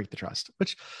can't break the trust,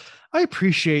 which I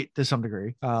appreciate to some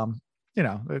degree.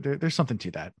 There's something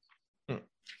to that.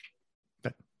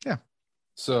 But yeah.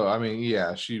 So, I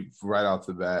mean, she right off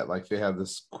the bat, like, they have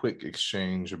this quick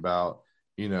exchange about,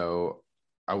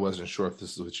 I wasn't sure if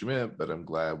this is what you meant, but I'm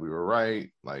glad we were right.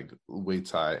 Like, wait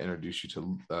till I introduce you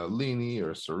to Lini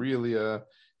or Sorelia.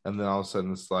 And then all of a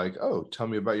sudden it's like, oh, tell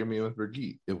me about your meeting with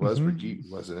Brigitte. It was Brigitte,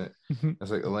 wasn't it?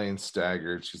 It's like Elaine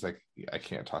staggered. She's like, I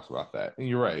can't talk about that. And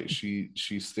you're right. She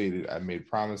stated, I made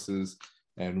promises,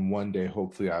 and one day,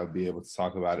 hopefully, I'll be able to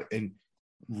talk about it, and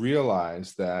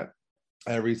realize that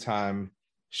every time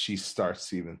she starts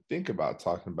to even think about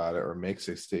talking about it or makes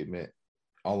a statement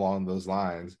along those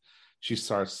lines, she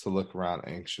starts to look around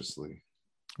anxiously.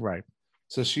 Right.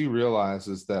 So she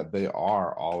realizes that they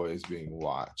are always being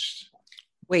watched.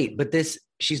 Wait, but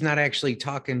she's not actually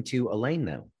talking to Elaine,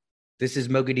 though. This is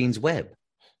Moghedine's web.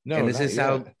 No, and this is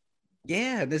how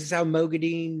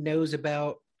Moghedine knows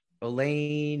about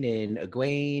Elaine and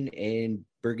Egwene and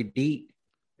Brigitte.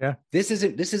 Yeah. This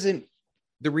isn't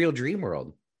the real dream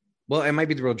world. Well, it might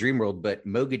be the real dream world, but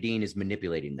Moghedine is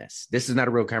manipulating this. This is not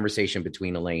a real conversation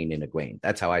between Elaine and Egwene.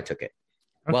 That's how I took it.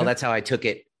 Okay. Well, that's how I took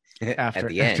it at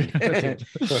the end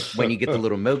when you get the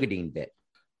little Moghedine bit.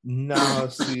 No,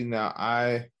 see, now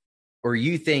or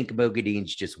you think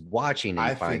Moghedine's just watching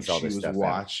and finds all this stuff? She was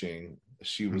watching.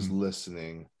 She was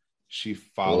listening. She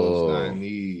follows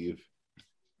Nynaeve.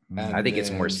 I think it's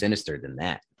more sinister than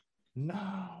that.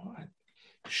 No,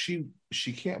 she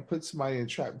can't put somebody in a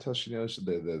trap until she knows that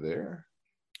they're there.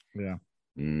 Yeah.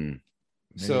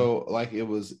 So, like, it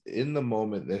was in the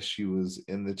moment that she was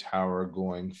in the tower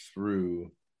going through.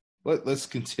 Let's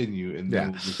continue.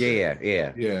 I'll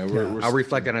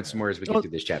reflect on it some more as we get through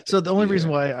this chapter. So the only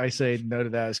reason why I say no to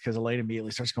that is because Elaine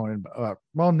immediately starts going in.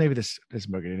 Well, maybe this is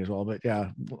Moghedine as well, but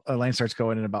Elaine starts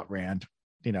going in about Rand.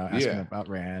 Asking about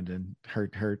Rand, and her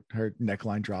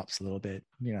neckline drops a little bit.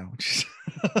 But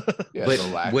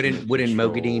wouldn't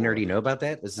Moghedine already know about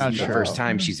that? This is the first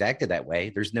time she's acted that way.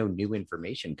 There's no new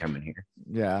information coming here.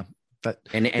 Yeah, but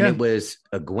it was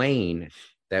Egwene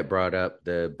that brought up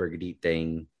the Brigitte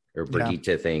thing. Or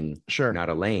Brigitte thing, not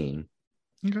Elaine.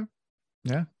 Okay,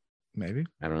 yeah, maybe,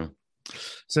 I don't know.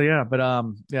 So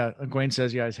Egwene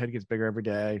says his head gets bigger every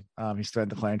day. He's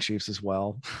threatened the clan chiefs as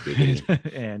well,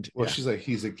 and she's like,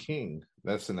 he's a king.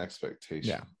 That's an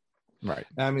expectation. Right.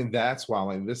 I mean, that's why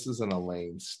like this is an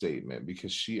Elaine statement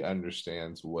because she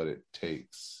understands what it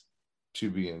takes to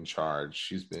be in charge.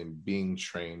 She's been being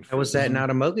trained. How was that not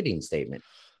a Mogadine statement?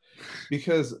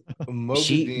 Because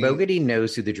Mogadine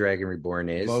knows who the Dragon Reborn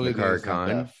is. Nakarra is not Khan.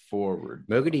 that forward.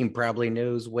 Mogadine probably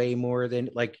knows way more than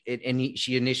like it. And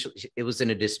she initially, it was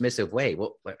in a dismissive way.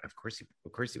 Well, of course he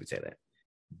would say that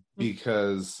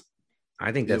because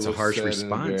I think that's a harsh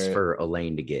response for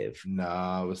Elaine to give.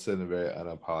 Nah, it was said in a very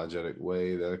unapologetic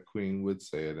way that a queen would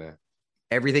say it.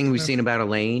 Everything we've seen about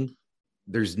Elaine,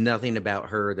 there's nothing about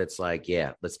her that's like,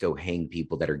 yeah, let's go hang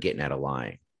people that are getting out of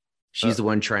line. She's the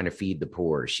one trying to feed the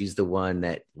poor. She's the one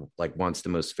that like wants the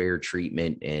most fair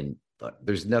treatment. And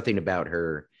there's nothing about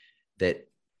her that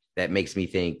makes me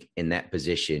think in that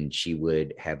position, she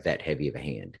would have that heavy of a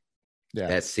hand. Yeah.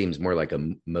 That seems more like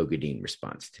a Mogadine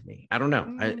response to me. I don't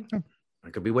know. I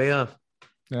could be way off.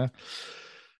 Yeah.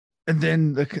 And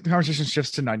then the conversation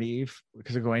shifts to Nynaeve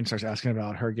because Egwene starts asking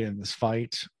about her getting this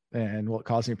fight and what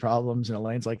caused me problems. And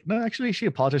Elaine's like, no, actually, she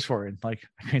apologized for it. And like,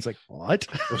 Egwene's like, what?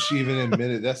 Well, she even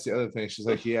admitted that's the other thing. She's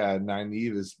like, yeah,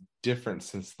 Nynaeve is different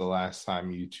since the last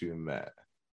time you two met.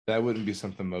 That wouldn't be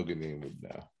something Mogadine would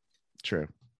know. True.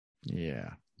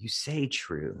 Yeah. You say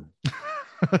true.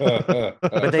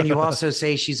 But then you also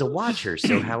say she's a watcher.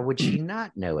 So how would she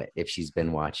not know it if she's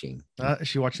been watching? Is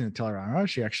she watching the Teleron? Or is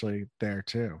she actually there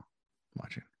too?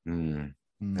 Watching.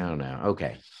 I don't know.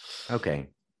 Okay.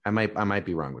 I might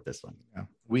be wrong with this one. Yeah.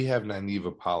 We have Nynaeve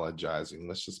apologizing.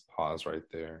 Let's just pause right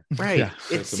there. Right. Yeah.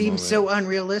 It seems so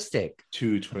unrealistic.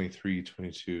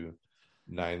 2:23:22.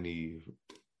 Nynaeve,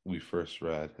 we first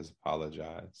read, has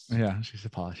apologized. Yeah, she's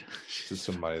apologized to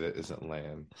somebody that isn't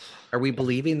Lan. Are we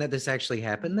believing that this actually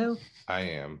happened though? I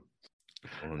am.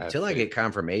 Until I get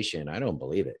confirmation, I don't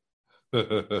believe it.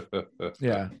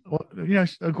 Yeah, well,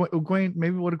 Egwene,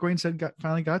 maybe what Egwene said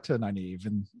finally got to Nynaeve,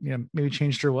 and maybe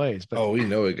changed her ways. But we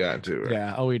know it got to her.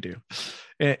 Yeah, we do.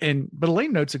 But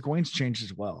Elaine notes Egwene's changed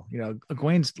as well.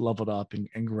 Egwene's leveled up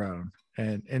and grown,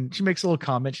 and she makes a little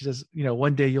comment. She says,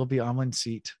 one day you'll be on one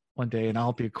seat, one day, and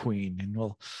I'll be a queen, and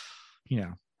we'll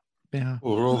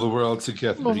rule the world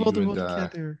together. We'll rule the world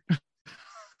together.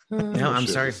 No, I'm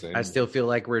sorry. I still feel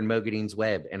like we're in Mogadine's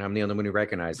web, and I'm the only one who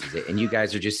recognizes it. And you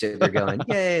guys are just sitting there going,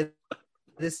 "Yeah,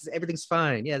 everything's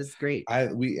fine. Yeah, this is great."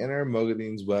 We enter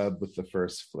Mogadine's web with the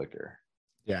first flicker.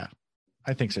 Yeah,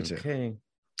 I think so too.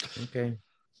 Okay.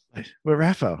 But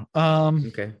Raffo.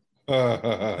 Okay.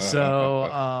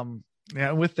 So,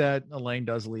 with that, Elaine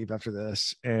does leave after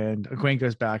this, and Egwene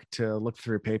goes back to look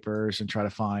through papers and try to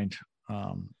find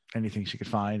anything she could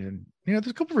find. And there's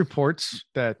a couple of reports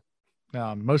that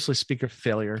mostly speak of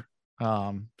failure,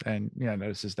 and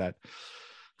notices that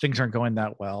things aren't going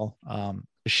that well.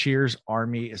 Bashir's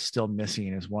army is still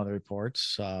missing is one of the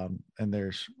reports, and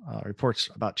there's reports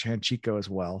about Chanchiko as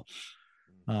well.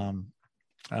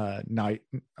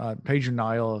 Pager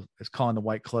Nile is calling the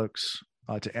White Cloaks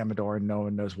to Amador, and no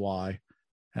one knows why,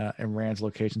 and Rand's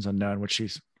location's unknown, which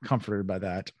she's comforted by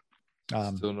that.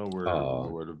 Still no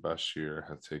word of Bashir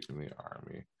has taken the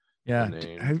army. Yeah.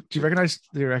 Do you recognize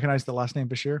the last name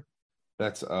Bashir?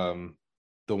 That's the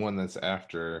one that's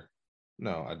after.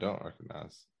 No, I don't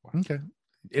recognize. Okay.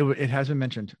 It has been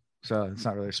mentioned, so it's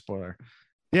not really a spoiler.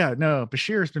 Yeah, no,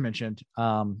 Bashir has been mentioned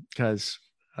because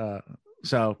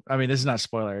so I mean, this is not a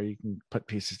spoiler. You can put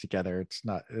pieces together. It's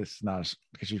not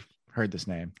because you've heard this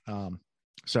name.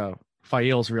 So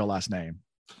Fail's real last name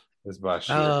is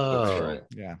Bashir. Oh, that's right.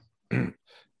 Yeah.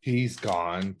 He's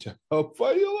gone to help Fail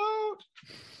out.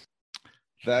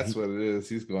 That's what it is.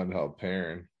 He's going to help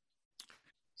Perrin.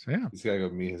 So yeah, he's got to go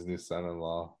meet his new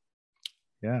son-in-law.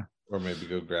 Yeah, or maybe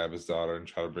go grab his daughter and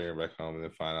try to bring her back home, and then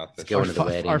find out that she's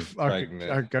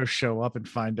pregnant. Or go show up and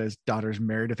find his daughter's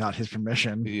married without his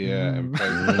permission. Yeah, and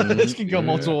this can go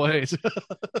multiple ways.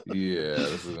 Yeah,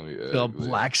 this is gonna be a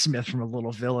blacksmith from a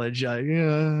little village. I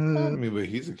mean, but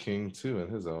he's a king too in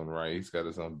his own right. He's got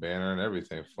his own banner and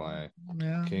everything flying.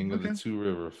 Yeah, king of the Two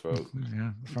River folk.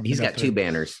 Yeah, he's got two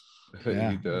banners.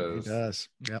 Yeah, he does.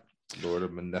 Yep. Lord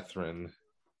of Manethrin.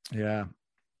 Yeah.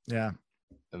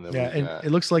 And then and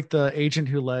it looks like the agent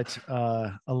who let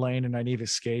Elaine and Nynaeve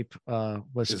escape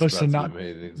was supposed to not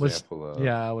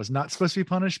was not supposed to be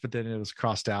punished, but then it was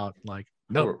crossed out. Like,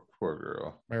 no, poor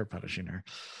girl. We're punishing her.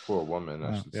 Poor woman,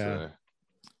 I should say.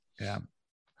 Yeah.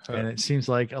 And it seems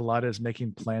like Alada is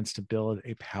making plans to build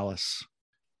a palace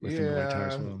within the White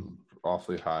Towers.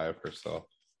 Awfully high of herself.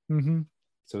 Mm-hmm.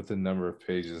 So with the number of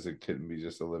pages, it couldn't be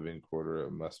just a living quarter.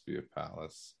 It must be a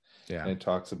palace. Yeah. And it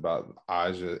talks about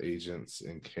Aja agents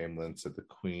in Caemlyn said the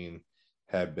queen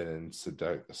had been in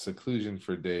seclusion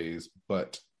for days,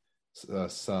 but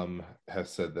some have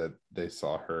said that they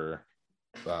saw her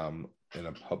in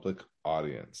a public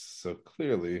audience. So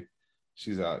clearly,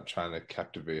 she's out trying to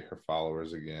captivate her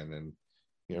followers again and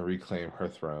reclaim her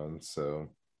throne. So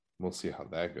we'll see how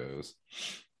that goes.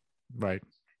 Right.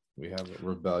 We have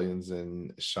rebellions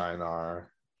in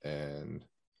Shinar and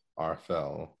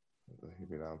Arfel. He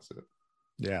pronounced it.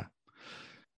 Yeah.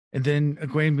 And then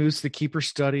Egwene moves to the Keeper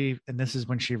study, and this is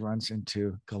when she runs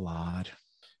into Galad.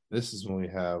 This is when we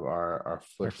have our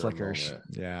flickers. Moment.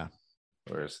 Yeah.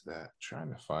 Where's that? I'm trying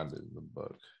to find it in the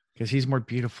book. Because he's more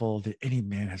beautiful than any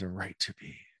man has a right to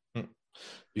be.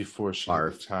 Before she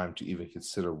had time to even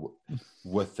consider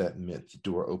what that meant, the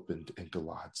door opened and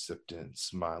Galad stepped in,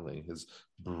 smiling, his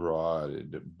broad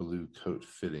blue coat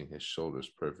fitting his shoulders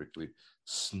perfectly,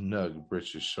 snug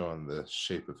breeches showing the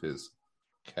shape of his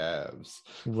calves.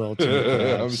 Well,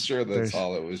 I'm sure that's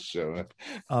all it was showing.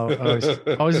 Always,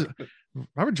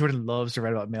 Robert Jordan loves to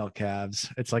write about male calves.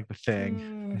 It's like the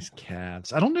thing. His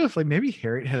calves. I don't know if like maybe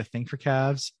Harriet had a thing for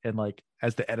calves, and like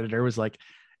as the editor was like,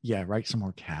 yeah, write some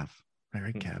more calf.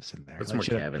 Right, calves in there. Put some more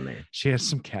calf in there. She has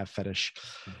some calf fetish.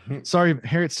 Sorry,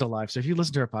 Harriet's still alive. So if you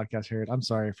listen to our podcast, Harriet, I'm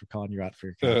sorry for calling you out for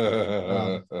your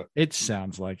calf. It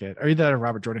sounds like it. Or either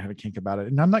Robert Jordan had a kink about it.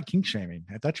 And I'm not kink shaming.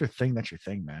 If that's your thing,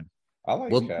 man. I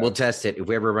like we'll test it. If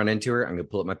we ever run into her, I'm gonna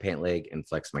pull up my pant leg and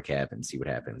flex my calf and see what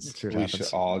happens. We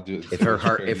should all do it. If her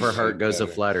heart goes to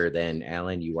flutter, then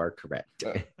Alan, you are correct.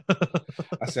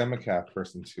 I say I'm a calf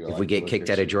person too. If we get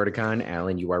kicked out of JordanCon,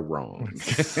 Alan, you are wrong.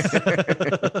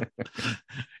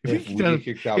 If we get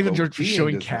kicked out even for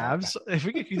showing calves, if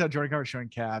we get kicked out of JordanCon for showing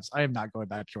calves, I am not going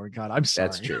back to JordanCon. I'm sorry.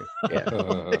 That's true.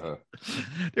 Yeah.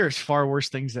 There's far worse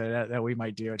things that we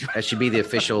might do. That should be the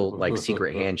official like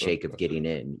secret handshake of getting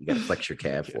in. You got to flex your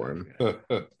calf for him.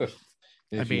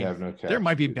 I mean, have no calf, there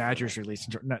might be badgers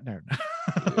released. No.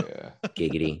 Yeah.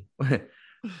 Giggity.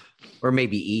 Or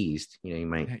maybe eased. You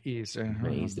might ease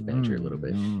the badger a little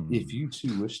bit. If you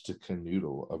too wish to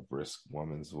canoodle, a brisk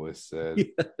woman's voice said,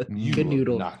 you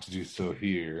canoodle not to do so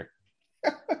here.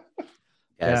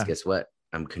 Guys, guess what?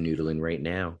 I'm canoodling right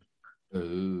now.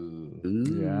 Ooh.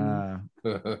 Yeah.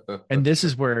 And this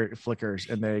is where it flickers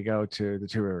and they go to the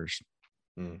Two Rivers.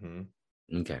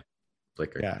 Okay.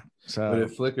 Flicker. Yeah. So but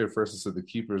it flickered first. It said the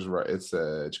Keeper's right. It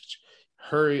said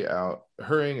hurrying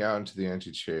out into the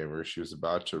antechamber. She was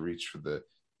about to reach for the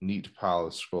neat pile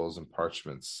of scrolls and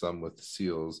parchments, some with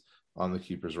seals, on the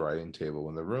Keeper's writing table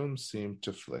when the room seemed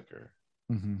to flicker.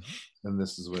 And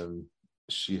this is when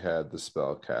she had the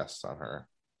spell cast on her.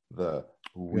 The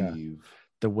weave.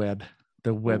 The web.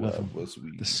 The web was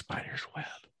weave. The spider's web.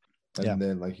 And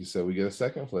then, like you said, we get a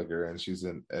second flicker and she's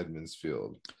in Edmund's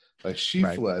Field. Like she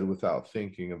fled without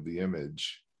thinking of the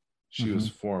image she was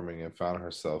forming and found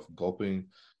herself gulping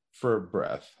for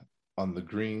breath on the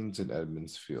greens in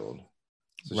Edmund's Field.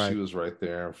 So she was right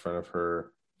there in front of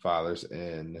her father's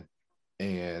inn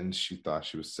and she thought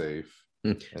she was safe.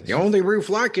 The only roof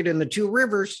like it in the Two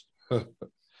Rivers.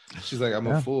 She's like, I'm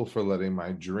a fool for letting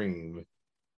my dream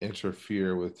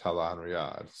interfere with Talon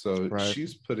Riyadh. So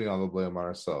she's putting all the blame on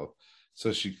herself.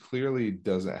 So she clearly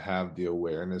doesn't have the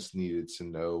awareness needed to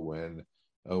know when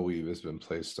a weave has been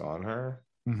placed on her.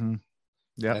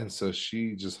 Yeah. And so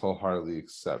she just wholeheartedly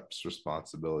accepts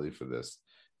responsibility for this.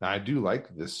 Now, I do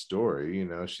like this story.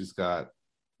 She's got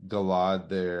Galad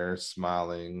there,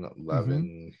 smiling,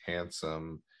 loving,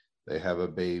 handsome. They have a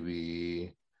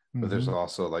baby, but there's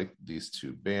also like these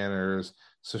two banners.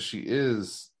 So she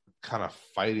is kind of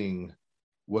fighting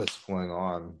what's going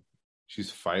on. She's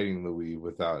fighting the weave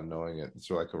without knowing it. It's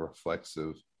like a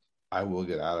reflexive, I will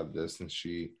get out of this. And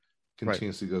she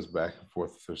continuously goes back and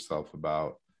forth with herself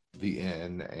about the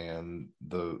inn and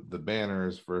the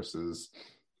banners versus,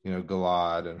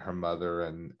 Galad and her mother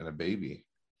and a baby.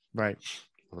 Right.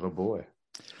 A little boy.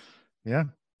 Yeah.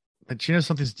 And she knows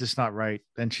something's just not right.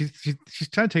 And she's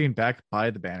kind of taken back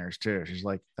by the banners too. She's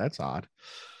like, that's odd.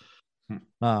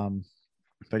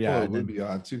 But yeah, it would be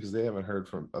odd too because they haven't heard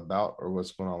about or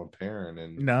what's going on with Perrin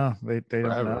and no, they don't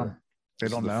know. They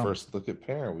don't know. The first look at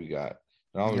Perrin we got,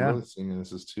 and all we're really seeing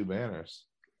this is two banners,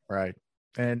 right?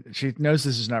 And she knows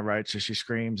this is not right, so she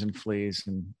screams and flees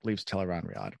and leaves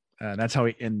Teleron Riyadh, and that's how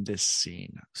we end this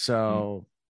scene. So,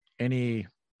 any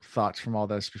thoughts from all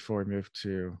this before we move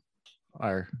to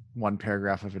our one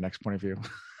paragraph of the next point of view,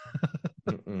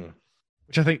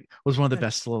 which I think was one of the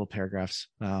best little paragraphs.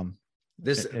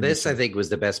 This I think was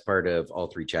the best part of all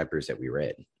three chapters that we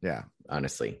read. Yeah.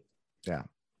 Honestly. Yeah.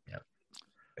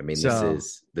 I mean, this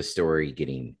is the story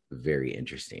getting very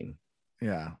interesting.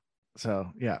 Yeah.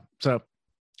 So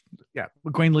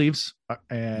Egwene leaves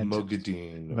and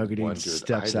Mogadine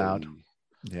steps out.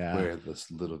 Yeah. Where this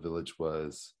little village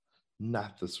was.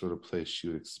 not the sort of place she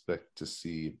would expect to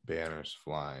see banners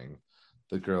flying.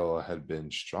 The girl had been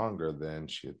stronger than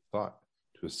she had thought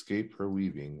to escape her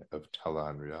weaving of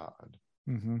Talan Riyadh.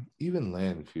 Mm-hmm. Even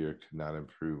Lanfear could not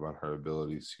improve on her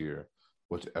abilities here,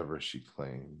 whatever she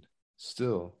claimed.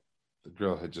 Still, the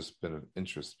girl had just been of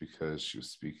interest because she was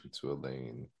speaking to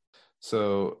Elaine.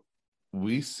 So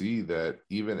we see that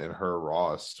even in her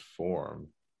rawest form,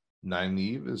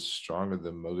 Nynaeve is stronger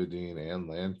than Mogadine and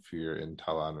Lanfear in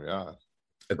Talan Riyadh.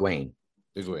 Egwene.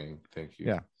 Egwene, thank you.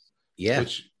 Yeah. Yeah.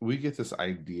 Which we get this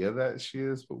idea that she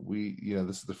is, but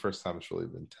this is the first time it's really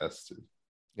been tested.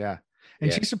 Yeah.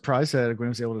 And she's surprised that Egwene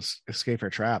was able to escape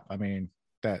her trap. I mean,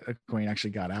 that Egwene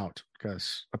actually got out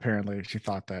because apparently she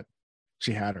thought that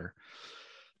she had her.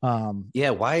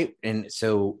 Why? And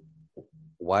so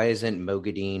why isn't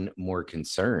Mogadine more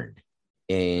concerned?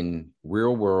 In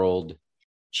real world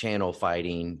channel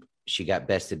fighting, she got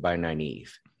bested by Nynaeve.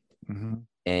 Mm-hmm.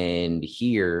 And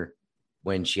here,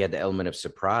 when she had the element of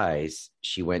surprise,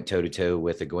 she went toe to toe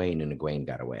with Egwene, and Egwene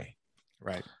got away.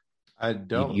 Right. I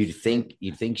don't. You'd think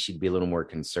she'd be a little more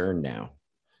concerned now,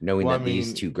 knowing that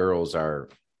these two girls are,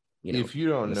 if you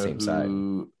don't know who side.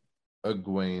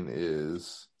 Egwene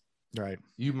is, right,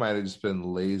 you might have just been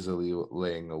lazily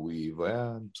laying a weave. Like,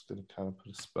 I'm just gonna kind of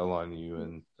put a spell on you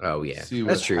and see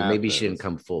that's true. Happens. Maybe she didn't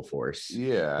come full force.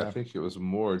 Yeah, I think it was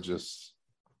more just.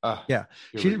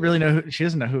 She didn't really know. She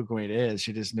doesn't know who Egwene is.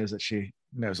 She just knows that she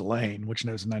knows Elaine, which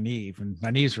knows Nynaeve, and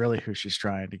Nynaeve's really who she's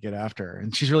trying to get after.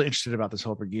 And she's really interested about this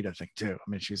whole Brigida thing too. I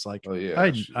mean, she's like,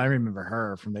 I remember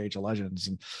her from the Age of Legends,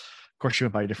 and of course she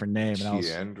went by a different name. And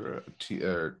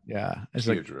it's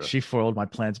like she foiled my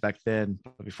plans back then.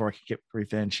 But before I could get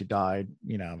revenge, she died.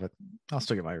 But I'll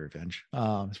still get my revenge.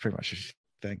 It's pretty much what she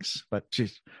thinks. But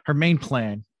her main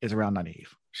plan is around Nynaeve.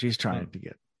 She's trying to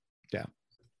get,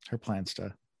 her plans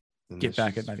to. Get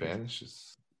back at Nynaeve.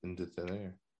 Vanishes into thin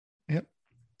air. Yep.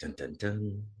 Dun, dun,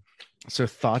 dun. So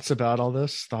thoughts about all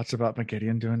this? Thoughts about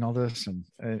Moghedien doing all this, and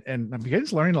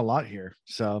Moghedien's learning a lot here.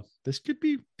 So this could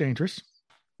be dangerous.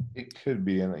 It could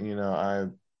be, and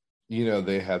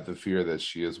they have the fear that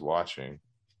she is watching.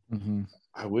 Mm-hmm.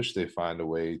 I wish they find a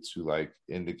way to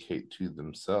indicate to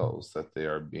themselves that they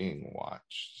are being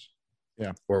watched.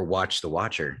 Yeah, or watch the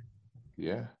watcher.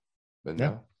 Yeah, but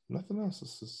no, nothing else.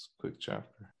 This is a quick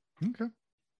chapter. Okay.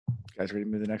 Guys, ready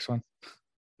to move to the next one?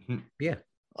 Yeah.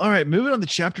 All right, moving on to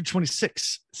chapter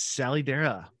 26, Sally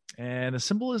Dara. And the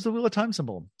symbol is the Wheel of Time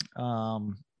symbol.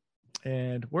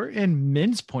 And we're in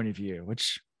Min's point of view,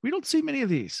 which we don't see many of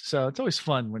these. So it's always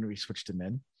fun when we switch to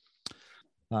Min.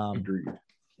 Agreed.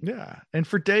 Yeah. And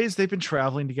for days they've been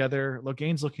traveling together.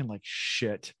 Loghain's looking like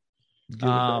shit. Get a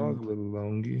dog, little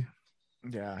Longy.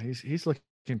 Yeah, he's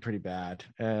looking pretty bad.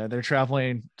 They're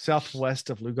traveling southwest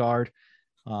of Lugard.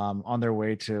 On their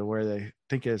way to where they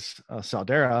think is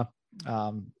Saldera,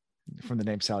 from the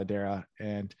name Salidera,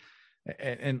 and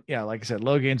like I said,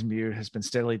 Loghain's mood has been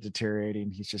steadily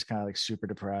deteriorating. He's just kind of super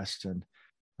depressed, and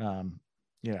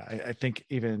I think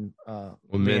even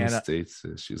Min states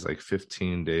this. She's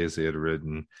 15 days they had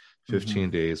ridden, 15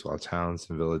 days while towns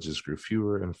and villages grew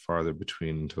fewer and farther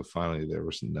between until finally there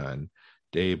was none.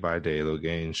 Day by day,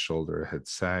 Loghain's shoulder had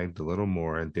sagged a little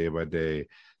more, and day by day.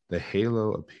 The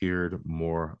halo appeared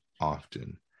more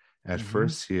often. At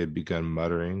first, he had begun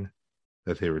muttering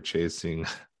that they were chasing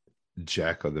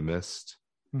Jack of the Mist.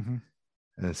 Mm-hmm.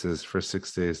 And it says, for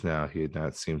 6 days now, he had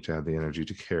not seemed to have the energy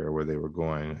to care where they were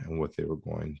going and what they were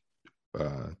going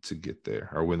to get there,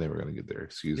 or when they were going to get there,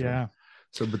 excuse me.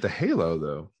 So, but the halo,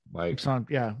 though,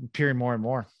 appearing more and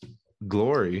more.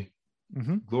 Glory,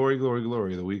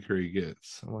 glory, the weaker he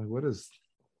gets. I'm like, what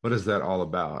is that all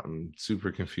about? I'm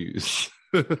super confused.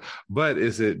 But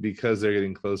is it because they're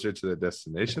getting closer to the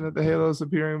destination that the halo is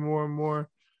appearing more and more,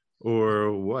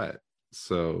 or what?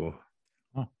 So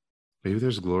maybe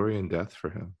there's glory and death for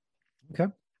him. Okay,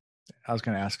 I was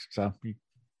going to ask. So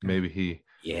maybe he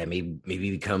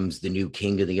becomes the new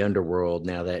king of the underworld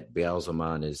now that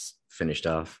Beelzemon is finished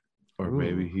off, or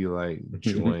maybe he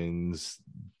joins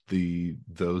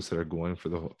those that are going for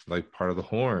the part of the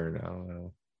horn. I don't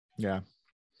know. Yeah.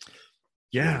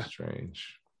 Very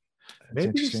strange.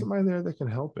 Maybe there's somebody there that can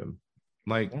help him.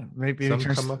 Maybe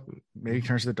he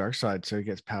turns to the dark side, so he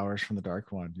gets powers from the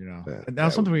Dark One. And that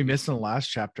was something we missed in the last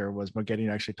chapter. Was Moghedien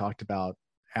actually talked about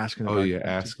asking?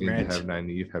 Asking to have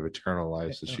Nynaeve have eternal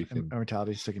life, so she can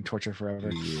immortality, so she can torture forever.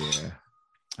 Yeah,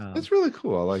 that's really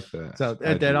cool. I like that. So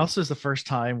that also is the first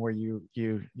time where you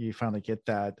finally get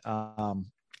that.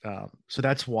 So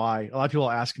that's why a lot of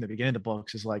people ask in the beginning of the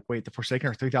books is wait, the Forsaken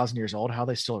are 3,000 years old. How are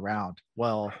they still around?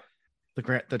 Well,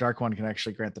 the Dark One can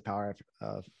actually grant the power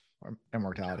of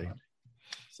immortality.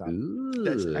 So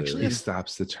that's actually he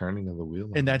stops the turning of the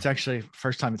wheel, and that's actually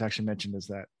first time it's actually mentioned is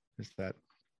that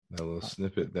little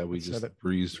snippet that we just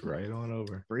breezed right on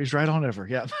over. Breezed right on over,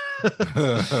 yeah.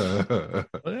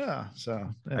 Yeah. So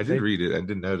I did read it. I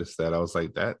did notice that. I was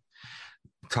like, that.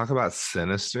 Talk about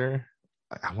sinister.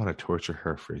 I want to torture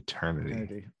her for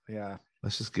eternity. Yeah.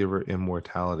 Let's just give her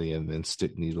immortality and then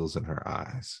stick needles in her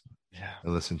eyes. Yeah.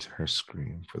 And listen to her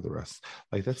scream for the rest.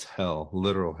 Like that's hell,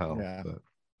 literal hell. Yeah. But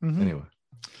anyway.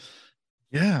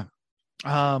 Yeah.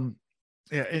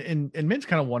 Yeah. And Min's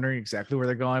kind of wondering exactly where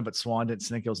they're going, but Swan didn't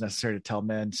think it was necessary to tell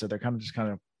Min. So they're kind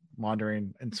of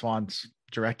wandering and Swan's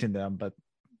directing them. But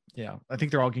yeah, I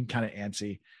think they're all getting kind of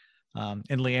antsy. And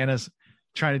Leanna's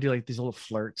trying to do like these little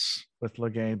flirts with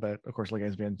Logain, but of course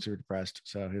Logain's being super depressed,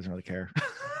 so he doesn't really care.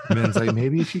 Min's like,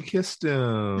 maybe if you kissed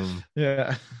him.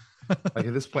 Yeah. Like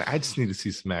at this point, I just need to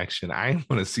see some action. I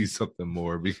want to see something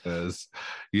more because,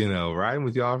 riding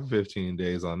with y'all for 15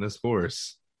 days on this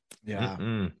horse. Yeah.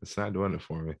 It's not doing it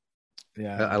for me.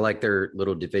 Yeah. I like their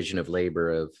little division of labor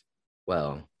of,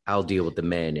 well, I'll deal with the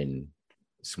men and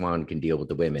Swan can deal with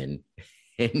the women.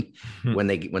 And when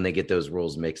they get those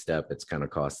roles mixed up, it's kind of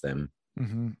cost them.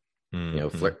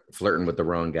 Flirting with the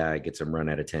wrong guy gets them run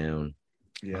out of town.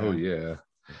 Yeah. Oh yeah.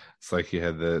 It's like you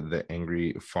had the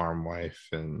angry farm wife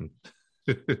and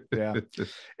yeah.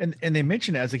 And they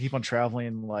mention as they keep on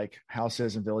traveling, like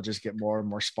houses and villages get more and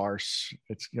more sparse.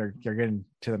 It's you're getting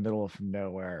to the middle of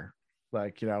nowhere,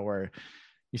 like where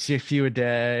you see a few a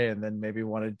day and then maybe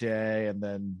one a day and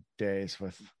then days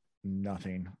with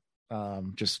nothing.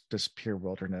 Just pure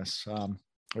wilderness.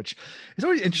 Which is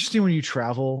always interesting when you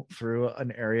travel through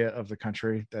an area of the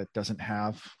country that doesn't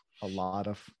have a lot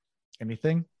of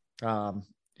anything.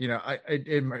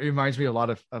 It reminds me a lot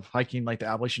of hiking like the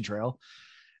Appalachian Trail.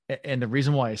 And the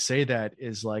reason why I say that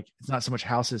is like, it's not so much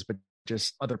houses, but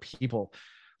just other people.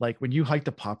 Like when you hike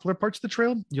the popular parts of the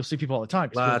trail, you'll see people all the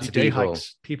time. Lots of day people.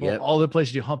 Hikes, people all the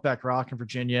places. You do Humpback Rock in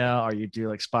Virginia, or you do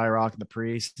like Spy Rock and the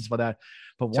Priest and stuff like that.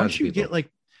 But once you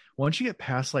get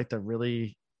past like the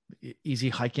really easy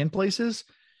hike in places,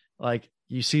 like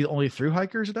you see only through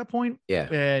hikers at that point. Yeah.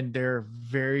 And they're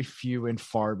very few and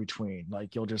far between.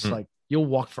 Like you'll just you'll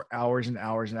walk for hours and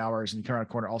hours and hours and you come around a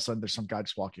corner, all of a sudden there's some guy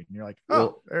just walking and you're like,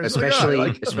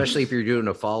 especially if you're doing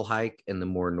a fall hike in the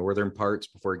more northern parts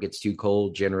before it gets too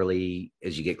cold. Generally,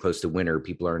 as you get close to winter,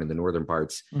 people aren't in the northern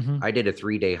parts. I did a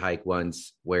 3-day hike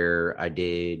once where I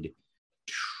did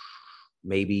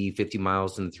maybe 50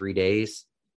 miles in 3 days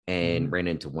and ran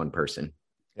into one person.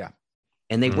 Yeah.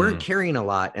 And they weren't carrying a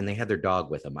lot and they had their dog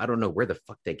with them. I don't know where the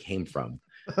fuck they came from.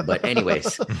 But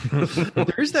anyways.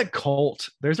 There's that cult.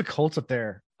 There's a cult up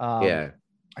there. Yeah.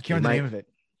 I can't remember the name of it.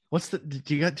 What's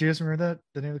do you guys remember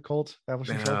the name of the cult? I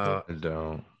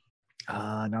don't.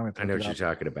 I know what you're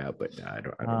talking about, but I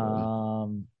don't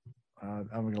know. I'm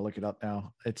gonna look it up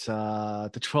now. It's the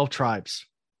 12 Tribes.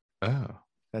 Oh.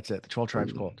 That's it. The 12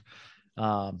 Tribes cult.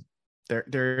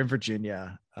 They're in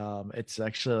Virginia. It's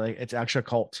actually a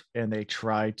cult, and they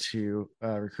try to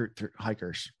recruit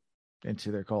hikers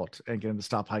into their cult and get them to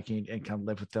stop hiking and come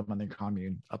live with them on their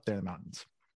commune up there in the mountains.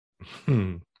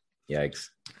 Yikes!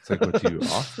 It's like what you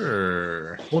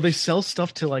offer. Well, they sell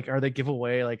stuff to or they give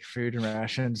away like food and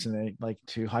rations, and they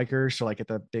to hikers. So at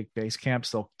the big base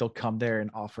camps, they'll come there and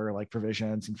offer like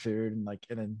provisions and food and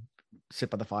then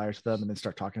sit by the fires with them and then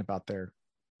start talking about their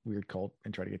weird cult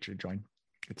and try to get you to join.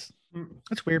 It's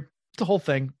weird. It's a whole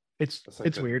thing. It's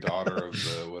the weird. Daughter of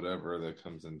the whatever that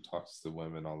comes and talks to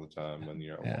women all the time when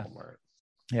you're at Walmart.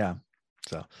 Yeah.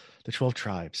 So the 12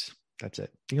 Tribes. That's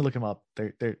it. You can look them up.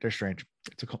 They're strange.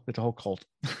 It's a whole cult.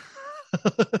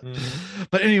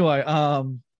 But anyway,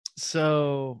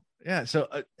 so as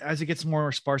it gets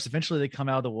more sparse, eventually they come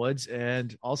out of the woods,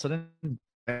 and all of a sudden,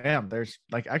 bam! There's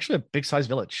actually a big size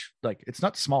village. It's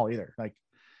not small either.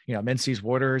 Men sees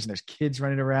waters, and there's kids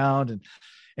running around,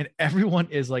 and everyone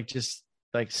is just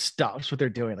stops what they're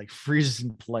doing, freezes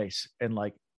in place and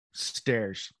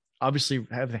stares. Obviously,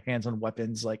 have their hands on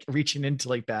weapons, reaching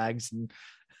into bags and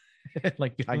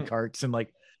behind carts, and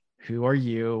who are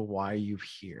you? Why are you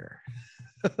here?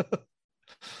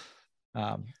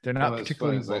 They're not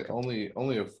particularly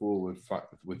only a fool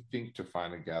would think to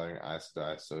find a gathering Aes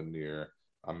Sedai so near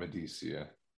Amadisia.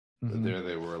 But there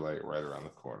they were, right around the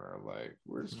corner.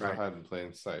 We're just gonna hide in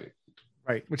plain sight.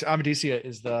 Right, which Amadisia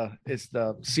is the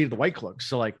seat of the White Cloaks.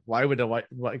 So why would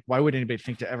anybody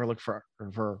think to ever look for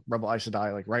Rebel Aes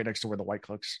Sedai right next to where the White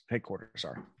Cloaks headquarters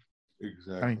are?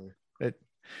 Exactly. It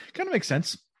kind of makes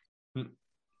sense.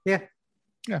 Yeah.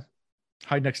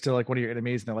 Hide next to one of your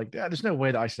enemies, and they're there's no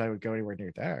way the Aes Sedai would go anywhere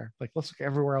near there. Let's look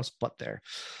everywhere else but there.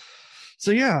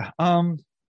 So yeah,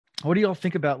 what do y'all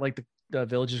think about the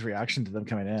village's reaction to them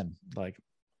coming in? Like,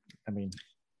 I mean,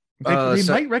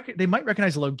 they might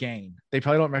recognize Logain. They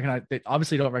probably don't recognize. They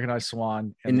obviously don't recognize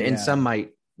Swan, and some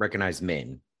might recognize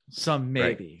Min. Some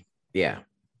maybe. Right?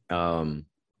 Yeah.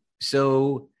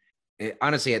 So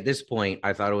honestly, at this point,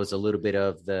 I thought it was a little bit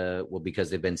of because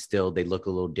they've been stilled, they look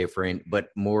a little different, but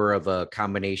more of a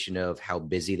combination of how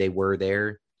busy they were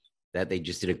there, that they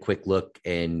just did a quick look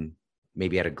and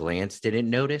maybe at a glance didn't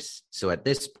notice. So at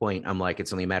this point, I'm like,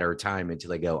 it's only a matter of time until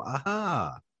they go,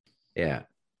 aha. Yeah.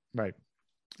 Right.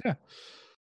 Yeah.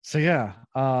 So yeah.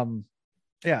 And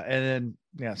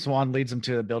then Swan leads them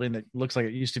to a building that looks like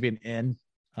it used to be an inn.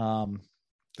 I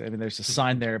mean, there's a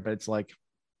sign there, but it's like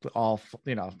all,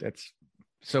 it's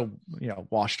so,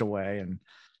 washed away and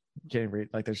can't read,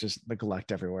 like there's just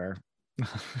neglect everywhere.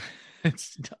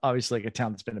 It's obviously like a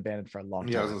town that's been abandoned for a long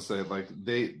time. Yeah, I was gonna say, like,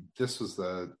 this was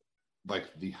the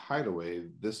hideaway.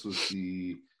 This was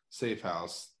the safe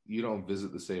house. You don't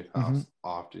visit the safe house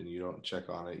often. You don't check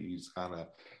on it. You just kind of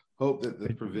hope that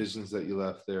the provisions that you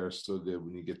left there are still good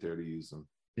when you get there to use them.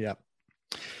 Yeah.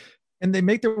 And they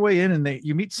make their way in, and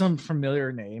you meet some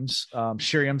familiar names.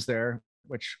 Shiriam's there,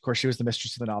 which of course she was the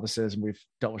mistress of the novices, and we've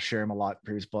dealt with Shiriam a lot in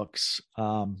previous books.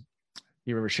 You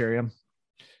remember Shiriam?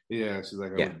 Yeah, she's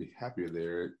like, I would be happier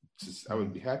there. I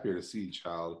would be happier to see you,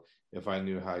 child, if I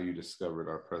knew how you discovered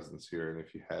our presence here, and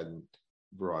if you hadn't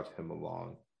brought him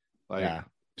along. Like,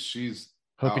 she's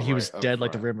hoping he was dead,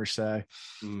 like the rumors say.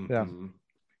 Mm-hmm.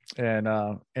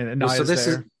 Yeah, and so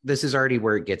this is already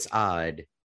where it gets odd,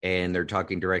 and they're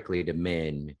talking directly to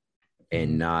Min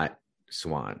and not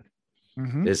Swan.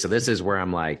 Mm-hmm. So this is where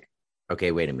I'm like,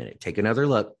 okay, wait a minute, take another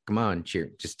look. Come on,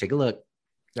 just take a look.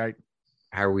 Right?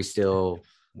 Why are we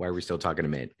still talking to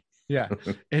Min? Yeah.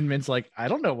 And Min's like, I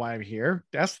don't know why I'm here.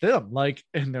 Ask them. Like,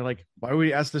 and they're like, why would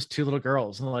we ask those two little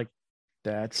girls? And they're like,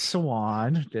 that's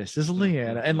Swan. This is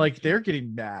Leanna. And like, they're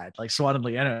getting mad. Like Swan and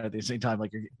Leanna at the same time,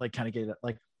 like, you're like kind of getting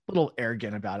like a little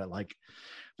arrogant about it. Like,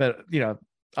 but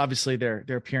obviously their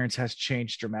appearance has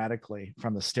changed dramatically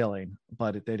from the stilling,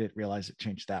 but they didn't realize it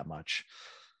changed that much.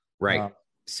 Right.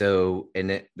 So, and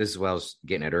this is what I was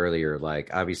getting at earlier. Like,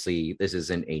 obviously this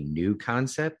isn't a new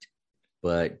concept,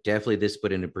 but definitely this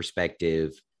put into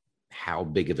perspective how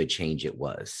big of a change it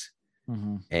was.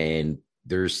 Mm-hmm. And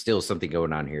there's still something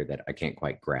going on here that I can't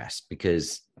quite grasp,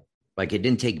 because like, it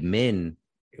didn't take Min.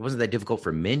 It wasn't that difficult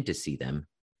for Min to see them.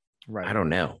 Right. I don't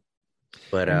know.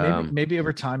 But maybe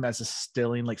over time, as the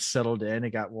stilling like settled in, it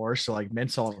got worse. So like Min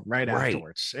saw it right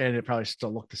afterwards, and it probably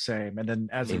still looked the same. And then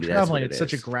as they're traveling, it's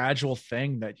such a gradual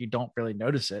thing that you don't really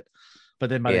notice it. But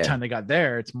then by the time they got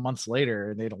there, it's months later,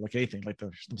 and they don't look anything like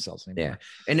themselves anymore.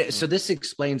 Yeah, and so this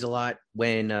explains a lot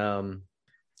when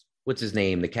what's his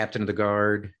name, the captain of the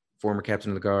guard, former captain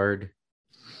of the guard,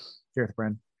 Gareth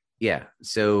Bren. Yeah.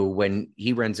 So when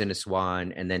he runs into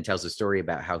Swan and then tells a story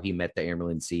about how he met the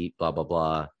Amerlin seat, blah blah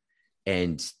blah,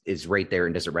 and is right there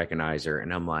and doesn't recognize her,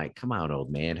 and I'm like, come on,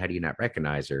 old man, how do you not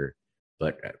recognize her?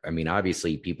 But I mean,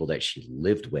 obviously, people that she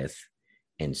lived with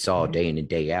and saw day in and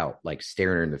day out, like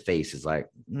staring her in the face, is like,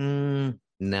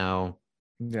 no.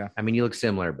 Yeah. I mean, you look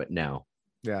similar, but no.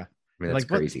 Yeah. I mean, that's like,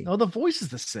 crazy. No, the voice is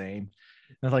the same.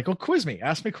 They're like, well, quiz me,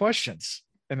 ask me questions.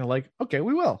 And they're like, okay,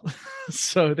 we will.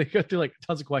 So they go through like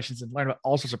tons of questions and learn about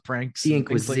all sorts of pranks. The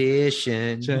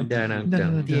Inquisition.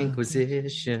 The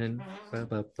Inquisition.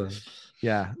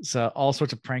 Yeah. So all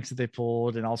sorts of pranks that they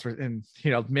pulled and all sorts. And,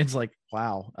 Min's like,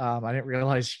 wow, I didn't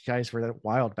realize you guys were that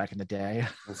wild back in the day.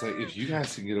 It's like, if you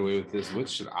guys can get away with this, what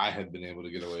should I have been able to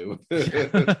get away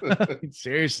with?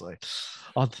 Seriously.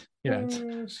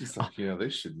 She's like, they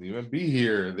shouldn't even be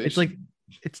here.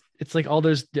 It's like all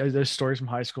those stories from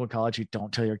high school and college you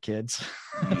don't tell your kids.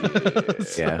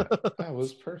 Yeah. That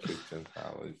was perfect in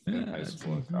college, in high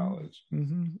school and college.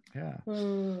 Mm-hmm. Yeah.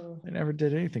 They never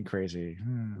did anything crazy.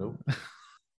 Nope.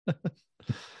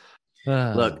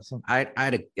 Look, I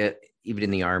had even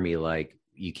in the Army, like,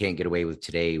 you can't get away with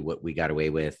today what we got away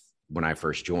with when I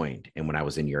first joined and when I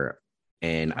was in Europe.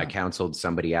 And I counseled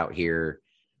somebody out here.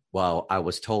 Well, I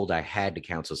was told I had to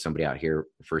counsel somebody out here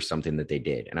for something that they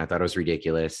did. And I thought it was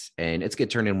ridiculous. And it's going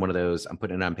to turn in one of those, I'm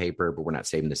putting it on paper, but we're not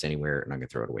saving this anywhere, and I'm going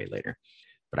to throw it away later.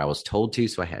 But I was told to,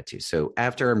 so I had to. So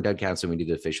after I'm done counseling, we do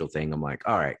the official thing. I'm like,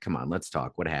 all right, come on, let's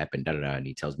talk. What happened? And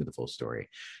he tells me the full story.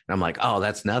 And I'm like, oh,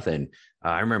 that's nothing.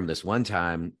 I remember this one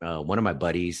time, one of my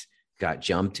buddies got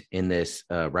jumped in this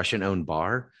Russian-owned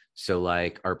bar. So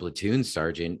like our platoon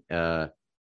sergeant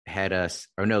had us,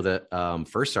 the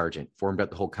first sergeant formed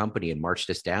up the whole company and marched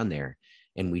us down there.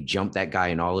 and we jumped that guy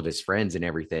and all of his friends and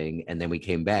everything. And then we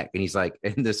came back and he's like,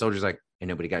 and the soldier's like, and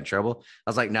nobody got in trouble. I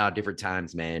was like, no, different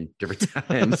times, man. Different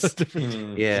times.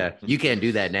 Yeah. You can't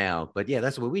do that now. But yeah,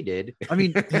 that's what we did. I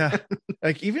mean, yeah.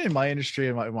 Like even in my industry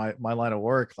and my line of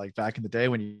work, like back in the day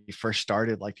when you first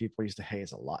started, like people used to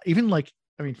haze a lot. Even like,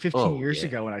 I mean, 15 years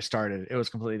ago when I started, it was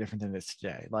completely different than it is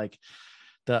today. Like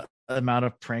the amount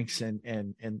of pranks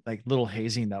and like little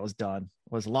hazing that was done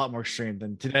was a lot more extreme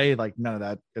than today. Like none of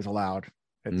that is allowed.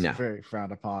 It's very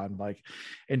frowned upon. Like,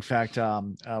 in fact,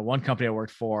 one company I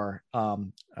worked for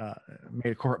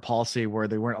made a corporate policy where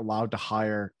they weren't allowed to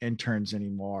hire interns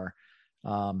anymore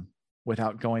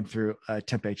without going through a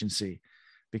temp agency,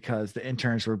 because the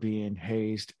interns were being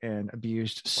hazed and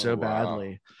abused so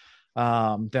badly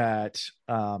that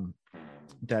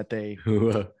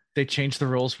they changed the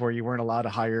rules where you weren't allowed to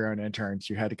hire your own interns.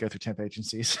 You had to go through temp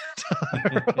agencies.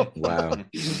 Wow.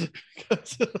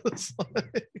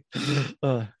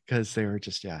 Because they were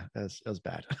just, it was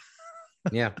bad.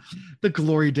 Yeah. The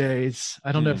glory days.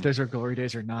 I don't know if those are glory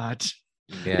days or not.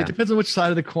 Yeah. It depends on which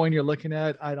side of the coin you're looking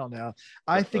at. I don't know.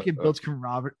 I think it builds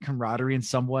camaraderie in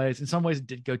some ways. In some ways, it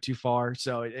did go too far.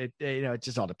 So it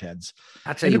just all depends.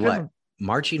 I'll tell you what,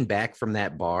 marching back from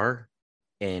that bar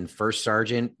and First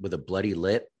Sergeant with a bloody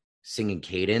lip singing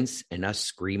Cadence and us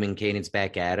screaming Cadence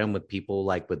back at him with people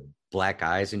like with black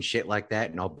eyes and shit like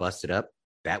that and all busted up.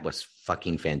 That was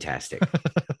fucking fantastic.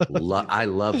 I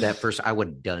love that first. I would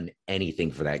have done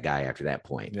anything for that guy after that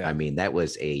point. Yeah. I mean, that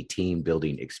was a team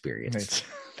building experience.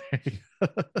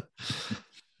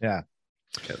 Yeah.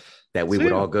 That we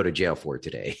would all go to jail for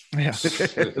today. Yeah.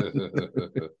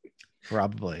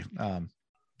 Probably.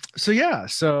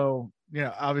 So,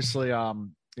 obviously,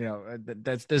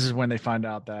 this is when they find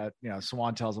out that,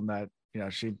 Swan tells them that,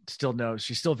 she still knows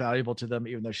she's still valuable to them,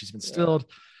 even though she's been stilled.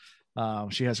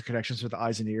 She has her connections with the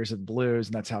Eyes and Ears of the Blues,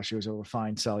 and that's how she was able to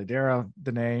find Sally Dara,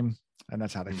 the name, and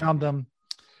that's how they found them.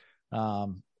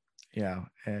 And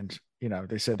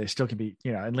they said they still can be,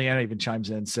 and Leanna even chimes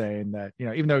in saying that,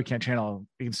 even though we can't channel,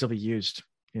 it can still be used,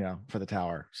 for the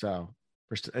tower. So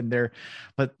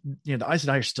but the Eyes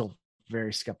and Ears are still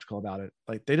very skeptical about it.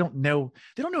 Like they don't know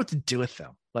what to do with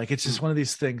them. Like it's just one of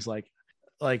these things, like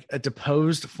a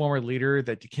deposed former leader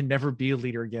that can never be a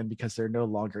leader again because they're no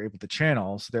longer able to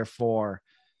channel. So therefore,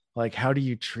 like, how do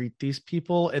you treat these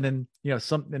people? And then,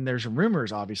 and there's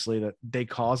rumors obviously that they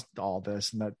caused all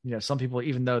this, and that, some people,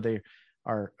 even though they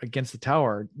are against the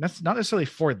tower, that's not necessarily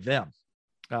for them.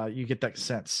 You get that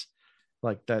sense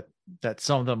like that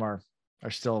some of them are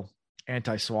still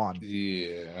anti-Swan.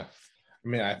 Yeah.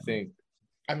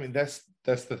 I mean, that's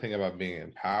the thing about being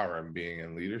in power and being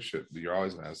in leadership. You're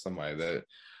always going to have somebody that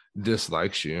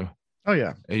dislikes you. Oh,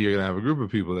 yeah. And you're going to have a group of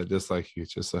people that dislike you. It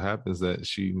just so happens that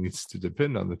she needs to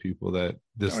depend on the people that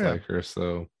dislike her.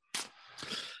 So,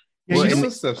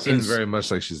 Issa steps in very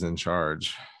much like she's in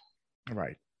charge.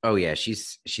 Right. Oh, yeah. She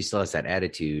still has that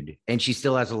attitude, and she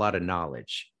still has a lot of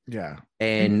knowledge. Yeah.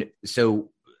 And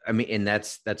so, I mean, and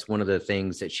that's one of the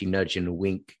things that she nudge and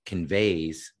wink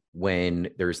conveys when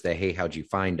there's the, hey, how'd you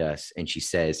find us? And she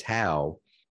says, how?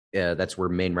 That's where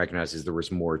Min recognizes there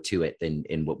was more to it than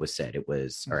in what was said. It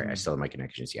was, all right, I still have my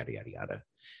connections, yada, yada, yada.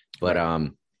 But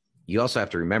you also have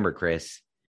to remember, Chris,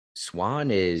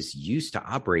 Swan is used to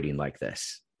operating like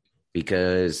this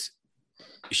because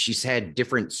she's had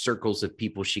different circles of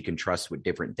people she can trust with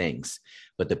different things.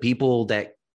 But the people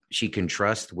that she can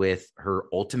trust with her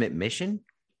ultimate mission,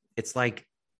 it's like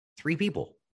 3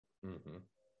 people. Mm-hmm.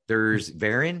 There's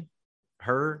Varen,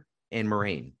 her, and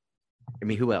Moraine. I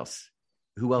mean, who else?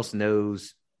 Who else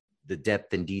knows the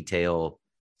depth and detail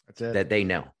that they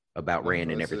know about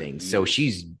Rand and everything? So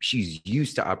she's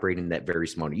used to operating that very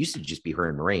small. It used to just be her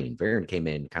and Moraine. Varen came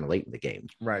in kind of late in the game.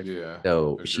 Right. Yeah.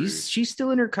 So she's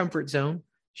still in her comfort zone.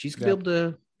 She's going to be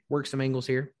able to work some angles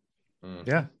here. Mm.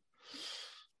 Yeah.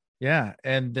 Yeah.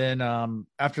 And then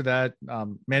after that,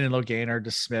 Man and Logain are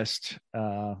dismissed.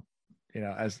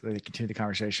 As they continue the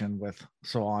conversation with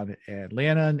Swan and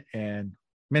Leanna, and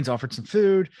Min's offered some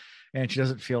food, and she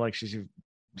doesn't feel like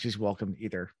she's welcome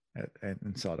either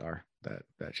in Saldar,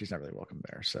 that she's not really welcome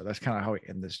there. So that's kind of how we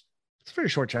end this. It's a very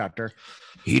short chapter.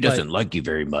 He doesn't like you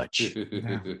very much.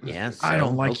 Yeah. I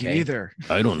don't like you either.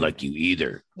 I don't like you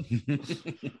either.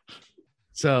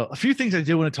 So a few things I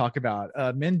did want to talk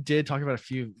about. Min did talk about a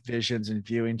few visions and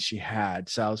viewings she had.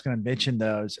 So I was going to mention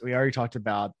those. We already talked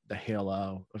about the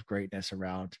halo of greatness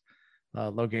around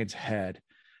Logain's head.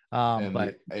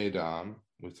 But Adam,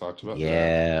 we talked about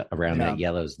around that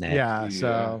yellow's neck. Yeah,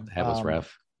 so that was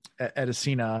rough.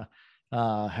 Edicina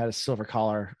had a silver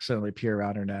collar suddenly appear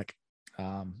around her neck.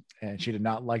 And she did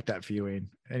not like that viewing,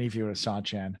 any viewing of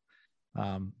Sanchan.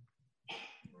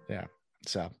 Yeah.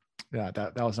 So yeah,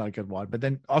 that was not a good one. But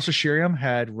then also Shiriam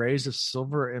had rays of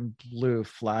silver and blue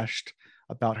flashed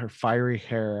about her fiery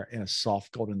hair in a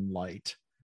soft golden light.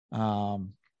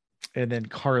 And then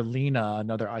Carlina,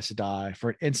 another Aes Sedai, for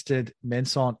an instant, men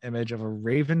saw an image of a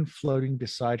raven floating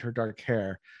beside her dark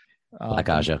hair. Black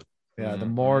Aja. Yeah, the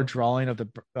more drawing of the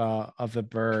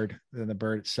bird than the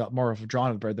bird itself, more of a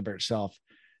drawing of the bird itself.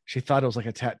 She thought it was like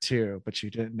a tattoo, but she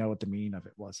didn't know what the meaning of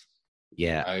it was.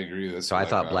 Yeah, I agree. So I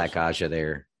thought Black Aja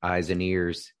there, eyes and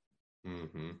ears,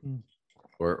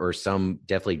 or some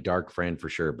definitely dark friend for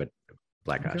sure, but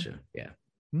Black Aja. Yeah.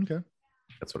 Okay.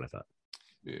 That's what I thought.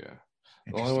 Yeah.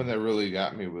 The only one that really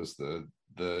got me was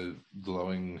the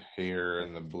glowing hair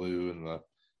and the blue and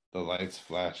the lights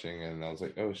flashing, and I was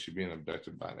like, "Oh, is she being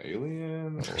abducted by an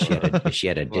alien?" Or, she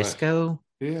had a disco.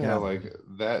 Yeah, like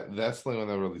that. That's the only one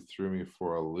that really threw me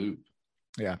for a loop.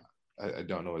 Yeah, I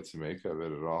don't know what to make of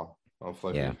it at all. I don't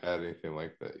feel like we've had anything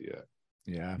like that yet.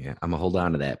 Yeah. I'm gonna hold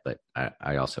on to that, but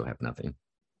I also have nothing.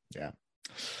 Yeah.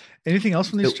 Anything else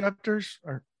from these chapters?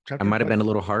 Or I might have been a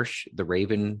little harsh. The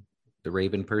Raven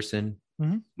person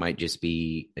might just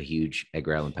be a huge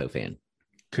Edgar Allan Poe fan.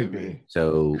 Could be.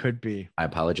 So could be. I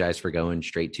apologize for going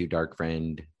straight to Dark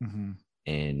Friend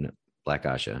and Black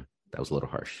Aja. That was a little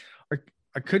harsh. Or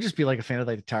I could just be like a fan of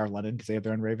like the Tower of London because they have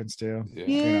their own ravens too.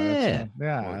 Yeah.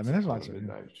 Yeah. I mean, there's lots of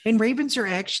and ravens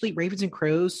and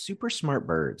crows, super smart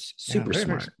birds. Super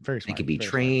smart. Very smart. They can be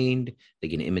trained. Smart. They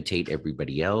can imitate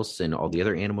everybody else and all the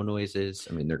other animal noises.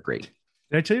 I mean, they're great.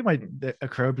 Did I tell you a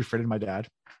crow befriended my dad?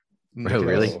 Oh,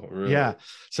 really? Yeah.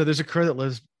 So there's a crow that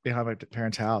lives behind my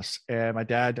parents' house, and my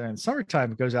dad in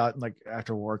summertime goes out and like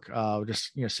after work,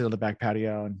 just sit on the back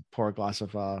patio and pour a glass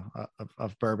of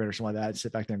bourbon or something like that, and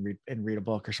sit back there and read a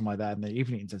book or something like that in the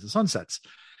evenings as the sun sets.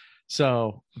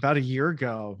 So about a year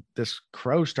ago, this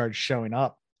crow started showing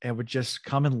up and would just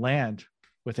come and land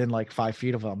within like 5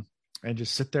 feet of him and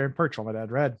just sit there and perch while my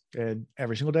dad read. And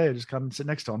every single day, I'd just come and sit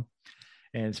next to him.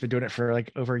 And it's been doing it for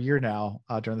like over a year now.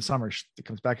 During the summer, it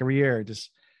comes back every year.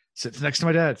 Just sits next to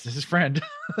my dad. It's his friend.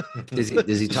 Does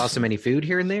he toss him any food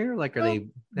here and there? Like, are they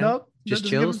just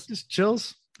chills? Just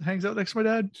chills. Hangs out next to my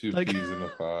dad. Two like, peas in a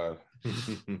pod.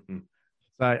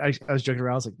 I was joking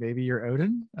around. I was like, maybe you're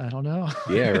Odin. I don't know.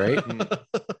 Yeah, right.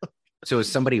 So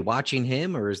is somebody watching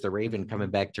him, or is the Raven coming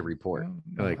back to report?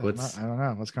 Like, I don't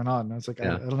know what's going on. I was like, I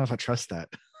don't know if I trust that.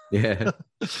 Yeah,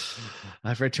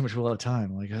 I've read too much Wheel of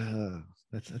Time. Like,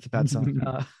 that's a bad sign.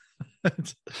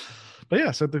 But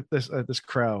yeah, so this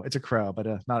crow, it's a crow, but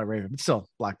not a raven, but still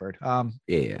blackbird.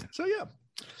 Yeah. So yeah,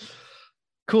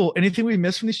 cool. Anything we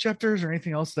missed from these chapters, or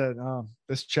anything else that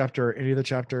this chapter, any of the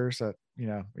chapters that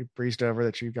we breezed over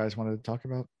that you guys wanted to talk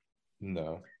about?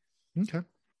 No. Okay.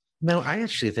 No, I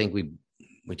actually think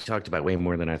we talked about way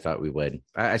more than I thought we would.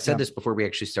 I said this before we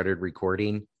actually started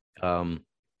recording.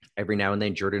 Every now and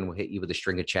then Jordan will hit you with a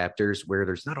string of chapters where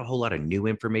there's not a whole lot of new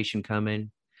information coming.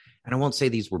 And I won't say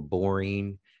these were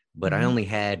boring, but I only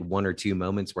had one or two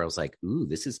moments where I was like, ooh,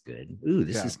 this is good. Ooh,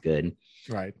 this is good.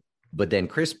 Right. But then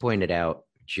Chris pointed out,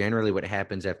 generally what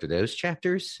happens after those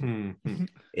chapters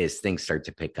is things start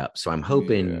to pick up. So I'm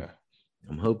hoping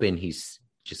he's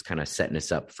just kind of setting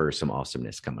us up for some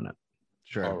awesomeness coming up.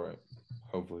 Sure. All right.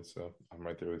 Hopefully so. I'm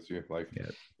right there with you. Like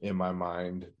in my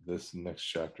mind, this next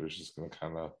chapter is just going to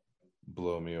kind of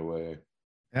blow me away.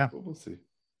 Yeah. But we'll see.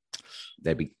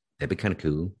 That'd be kind of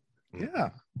cool. Yeah.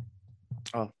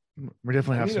 Oh, we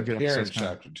definitely have some good episodes.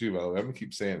 Chapter 2, by the way. I'm gonna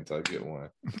keep saying it until I get one.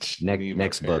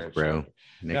 Next book, bro.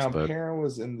 Next book. Perrin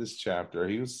was in this chapter.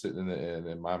 He was sitting in the end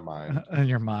in my mind. In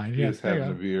your mind, he was having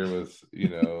a beer with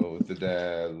with the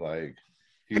dad. Like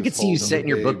I could see you setting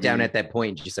your book down at that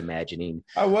point, just imagining.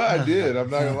 I did. I'm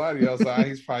not gonna lie to you. I was like,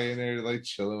 he's probably in there like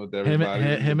chilling with everybody.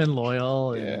 Him and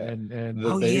Loyal, and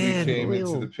the baby came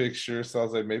into the picture, so I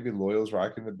was like, maybe Loyal's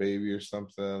rocking the baby or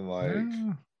something. Like,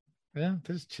 yeah,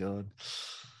 just chilling.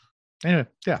 Anyway,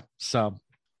 yeah. So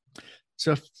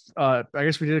I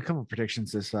guess we did a couple of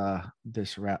predictions this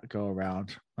go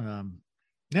around. Kind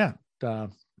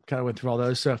of went through all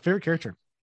those. So favorite character.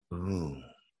 Ooh.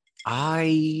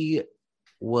 I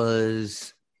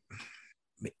was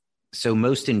so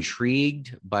most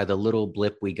intrigued by the little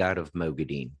blip we got of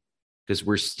Moghedien, because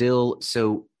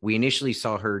we initially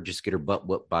saw her just get her butt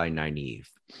whooped by Nynaeve,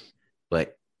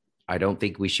 but I don't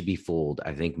think we should be fooled.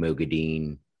 I think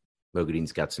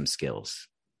Moghedien's got some skills,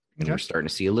 and we're starting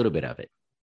to see a little bit of it.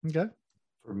 Okay.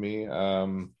 For me, I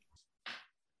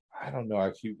don't know. I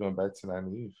keep going back to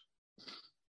Nynaeve.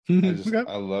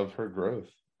 I love her growth.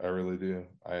 I really do.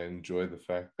 I enjoy the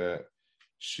fact that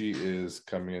she is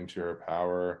coming into her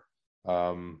power.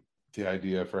 The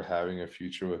idea of her having a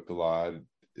future with Galad.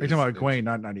 You're talking about Egwene,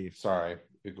 not Nynaeve. Sorry.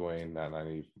 Egwene, not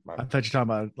Nynaeve. I thought you were talking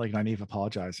about like Nynaeve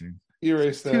apologizing.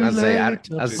 Erase that.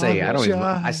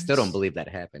 I still don't believe that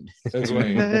happened.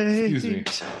 Egwene, excuse me.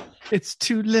 It's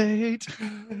too late.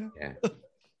 Yeah.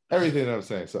 Everything I'm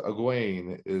saying. So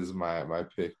Egwene is my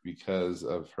pick because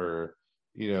of her,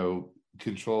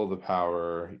 control of the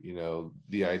power,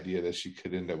 the idea that she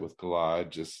could end up with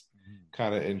Galad just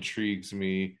kind of intrigues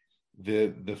me.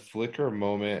 The flicker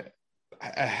moment,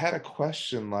 I had a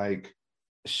question, like,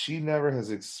 she never has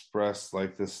expressed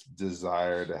like this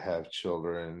desire to have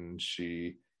children.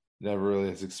 She never really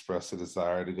has expressed a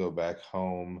desire to go back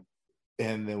home.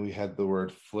 And then we had the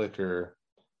word flicker.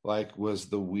 Like, was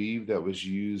the weave that was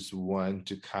used one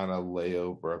to kind of lay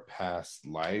over a past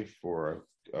life or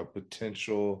a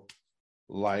potential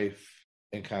life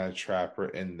and kind of trap her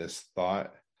in this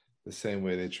thought the same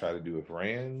way they try to do with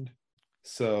Rand?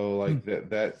 So like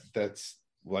that's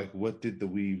like, what did the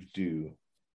weave do?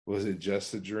 Was it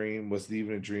just a dream? Was it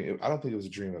even a dream? I don't think it was a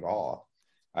dream at all.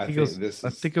 I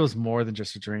think it was more than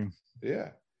just a dream. Yeah.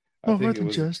 More than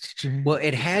just a dream. Well,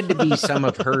 it had to be some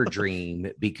of her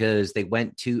dream because they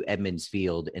went to Edmund's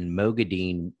Field and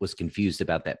Mogadine was confused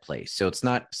about that place. So it's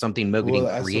not something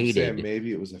Mogadine created.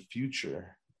 Maybe it was a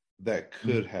future that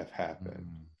could have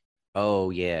happened. Oh,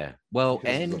 yeah. Well,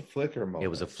 because and it was a flicker moment. It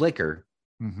was a flicker.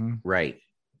 Mm-hmm. Right.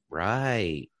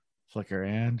 Flicker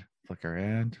and.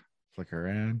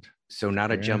 So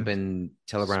not a jump in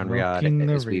Teleron Riyadh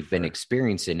as we've been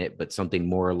experiencing it, but something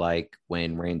more like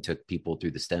when Rand took people through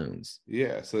the stones.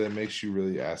 Yeah, so that makes you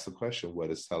really ask the question,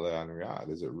 what is Teleron Riyadh?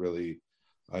 Is it really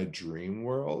a dream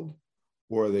world?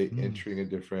 Or are they entering a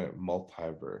different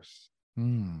multiverse?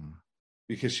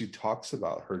 Because she talks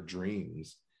about her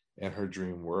dreams and her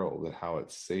dream world and how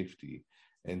it's safety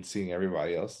and seeing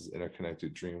everybody else's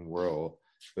interconnected dream world.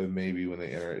 But maybe when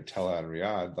they enter Teleron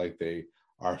Riyadh, like they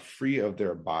are free of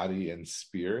their body and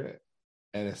spirit,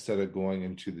 and instead of going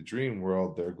into the dream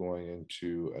world, they're going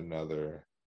into another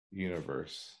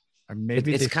universe. Or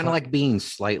maybe it's kind of like being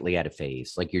slightly out of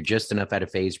phase. Like you're just enough out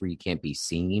of phase where you can't be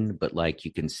seen, but like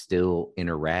you can still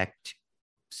interact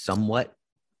somewhat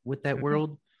with that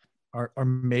world. Or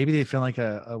maybe they feel like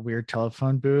a weird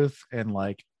telephone booth and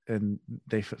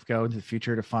they go into the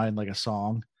future to find like a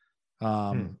song.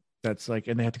 That's like,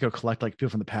 and they have to go collect like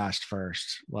people from the past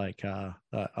first, like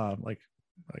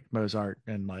Mozart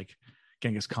and like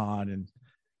Genghis Khan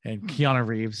and Keanu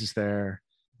Reeves is there,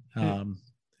 and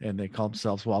they call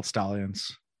themselves Wild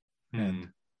Stallions, and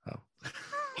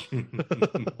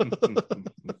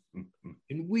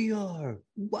and we are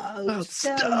Wild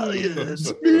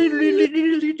Stallions.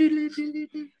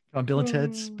 On Bill and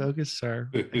Ted's Bogus or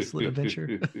Excellent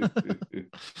Adventure.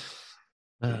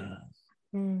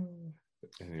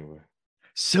 Anyway,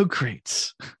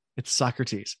 Socrates. It's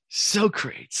Socrates.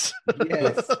 Socrates.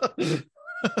 Yes.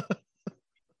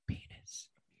 Penis.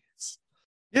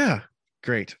 Yeah,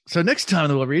 great. So next time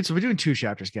we'll read. So we're doing 2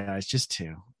 chapters, guys. Just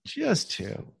two.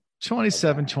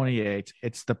 27, 28.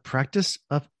 It's the practice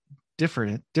of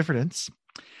difference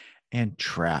and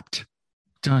trapped.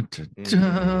 Dun, dun,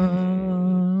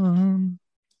 dun.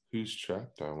 Who's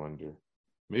trapped? I wonder.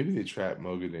 Maybe they trapped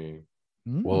Mogadine.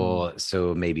 Well,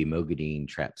 so maybe Mogadine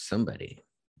traps somebody.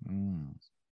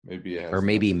 Maybe it has, or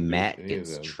maybe Matt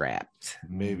gets trapped.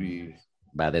 Maybe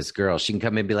by this girl. She can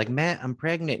come in and be like, Matt, I'm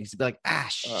pregnant. He's be like,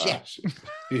 shit.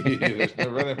 There's no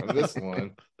running from this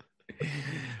one.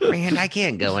 Rand, I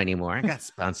can't go anymore. I got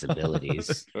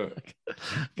responsibilities.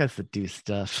 Got to do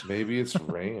stuff. Maybe it's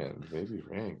Rand. Maybe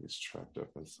Rand gets trapped up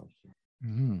in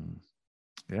something.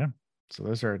 Yeah. So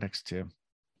those are our next 2.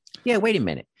 Yeah, wait a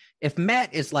minute. If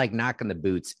Matt is like knocking the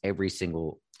boots every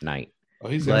single night,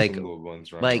 he's like some little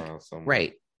ones running around somewhere.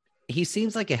 Right? He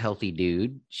seems like a healthy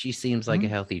dude. She seems like a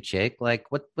healthy chick. Like,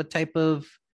 what type of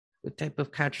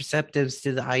contraceptives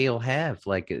do the IEL have?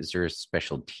 Like, is there a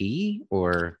special tea,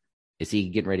 or is he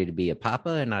getting ready to be a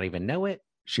papa and not even know it?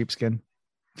 Sheepskin.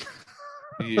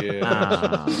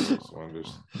 Yeah.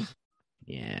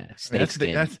 Yeah, that's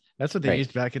what they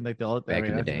used back in like the old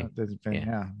in the day.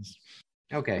 Yeah.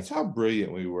 Okay. That's how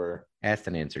brilliant we were. Asked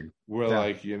and answered. We're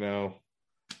like,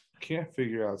 can't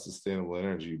figure out sustainable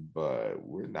energy, but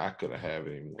we're not going to have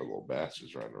any more little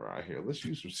bastards running around here. Let's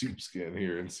use some sheepskin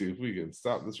here and see if we can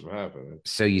stop this from happening.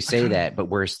 So you say that, but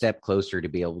we're a step closer to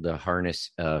be able to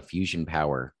harness fusion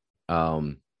power.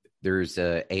 There's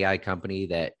a AI company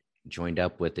that joined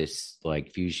up with this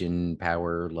like fusion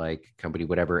power, like company,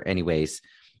 whatever. Anyways,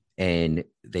 and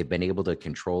they've been able to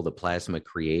control the plasma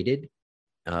created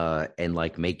and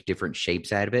like make different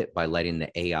shapes out of it by letting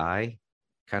the AI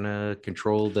kind of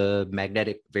control the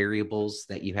magnetic variables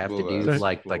that you have to do. Cool.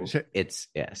 Like it's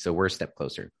so we're a step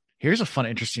closer. Here's a fun,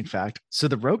 interesting fact. So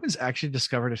the Romans actually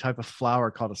discovered a type of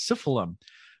flower called a syphilum,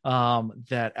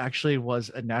 that actually was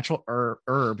a natural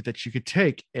herb that you could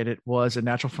take, and it was a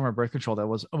natural form of birth control that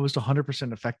was almost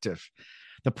 100% effective.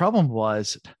 The problem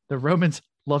was the Romans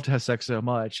loved to have sex so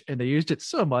much, and they used it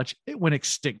so much it went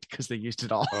extinct because they used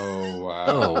it all. Oh wow!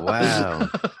 Oh wow!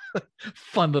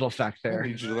 Fun little fact there. I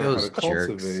need you to learn how to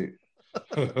cultivate.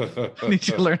 I need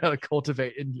you to learn how to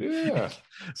cultivate. And Yeah.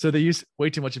 So they used way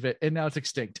too much of it, and now it's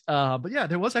extinct. But yeah,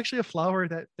 there was actually a flower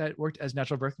that worked as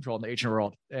natural birth control in the ancient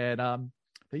world, and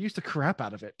they used the crap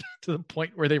out of it to the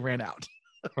point where they ran out.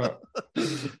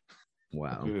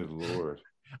 Wow! Good Lord!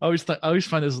 I always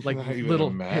find those like Not even little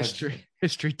imagine.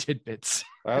 history tidbits.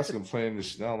 I was complaining to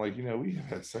Chanel, like, we have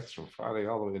had sex from Friday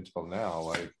all the way until now.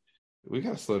 Like, we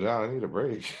gotta slow down. I need a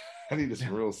break. I need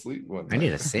some real sleep one I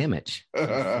need a sandwich.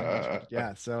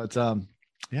 Yeah, so it's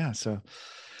so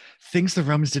things the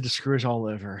Romans did to screw us all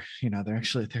over. They're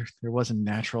actually there was a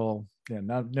natural,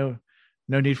 no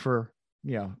need for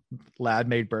lab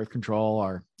made birth control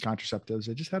or contraceptives.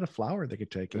 They just had a flower they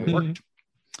could take and it worked.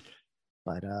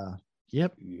 But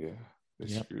yep. Yeah, they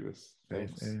screwed us.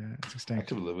 It's I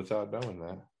could live without knowing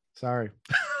that. Sorry.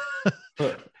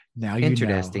 Now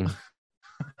Interesting.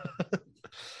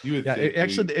 You would think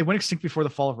it went extinct before the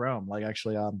fall of Rome. Like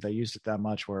actually, they used it that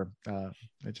much where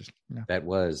it just that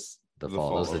was the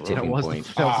fall. That was the tipping point.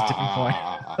 That was the tipping point.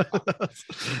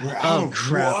 We're out of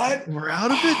crap! What? We're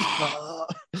out of it.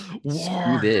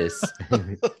 Screw this.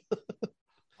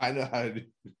 I know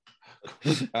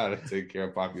how to take care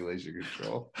of population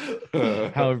control.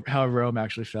 how Rome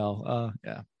actually fell.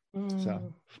 Yeah.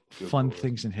 So fun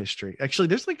things in history. Actually,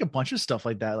 there's like a bunch of stuff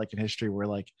like that, like in history, where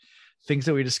like things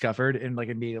that we discovered and like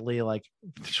immediately like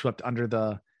swept under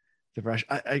the brush.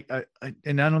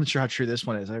 And I'm not sure how true this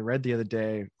one is. I read the other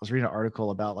day, I was reading an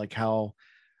article about like how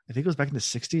I think it was back in the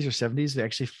 60s or 70s, they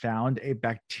actually found a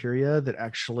bacteria that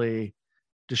actually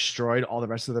destroyed all the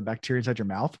rest of the bacteria inside your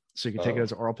mouth. So you could take it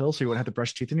as an oral pill so you wouldn't have to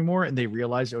brush teeth anymore. And they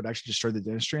realized it would actually destroy the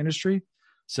dentistry industry.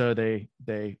 So they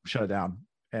shut it down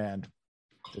and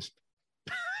just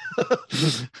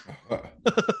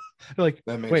like,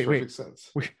 that makes perfect sense.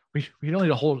 We don't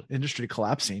need a whole industry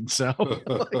collapsing. So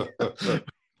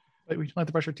we don't have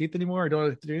to brush our teeth anymore. Or don't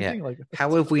have to do anything. Like,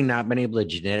 how have we not been able to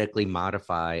genetically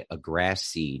modify a grass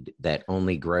seed that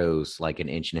only grows like 1.5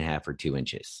 inches or 2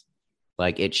 inches?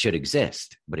 Like it should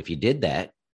exist. But if you did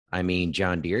that, I mean,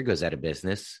 John Deere goes out of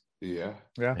business. Yeah.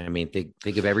 I mean, think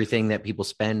of everything that people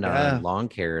spend on lawn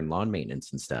care and lawn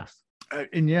maintenance and stuff.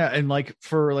 And like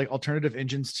for like alternative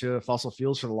engines to fossil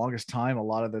fuels for the longest time, a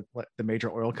lot of the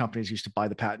major oil companies used to buy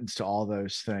the patents to all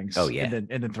those things. Oh yeah, and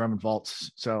then throw them in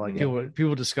vaults. So like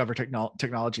people discover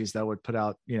technologies that would put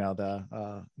out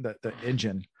the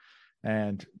engine,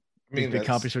 and these big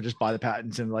companies would just buy the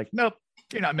patents and like, nope,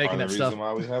 you're not making that stuff. The reason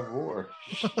why we have war.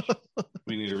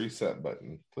 We need a reset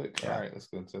button. Click. All right, let's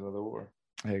go into another war.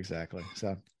 Exactly.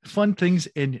 So fun things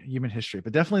in human history,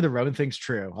 but definitely the Roman thing's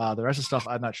true. The rest of the stuff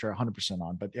I'm not sure 100%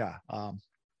 on, but yeah,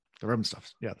 the Roman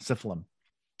stuff. Yeah, the syphilum.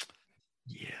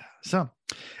 Yeah. So,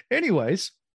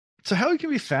 anyways, so how can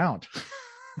we be found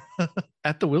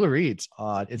at the Will of Reads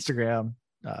on Instagram,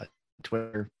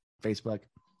 Twitter, Facebook,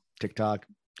 TikTok,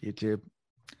 YouTube,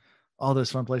 all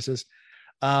those fun places.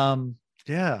 Listen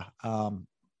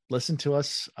to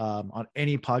us on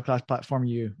any podcast platform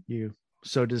you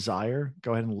so desire.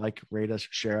 Go ahead and like, rate us,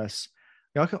 share us.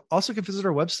 You also can visit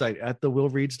our website at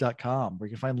thewillreads.com, where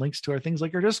you can find links to our things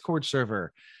like our Discord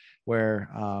server,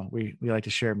 where we like to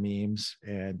share memes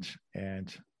and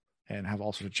have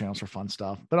all sorts of channels for fun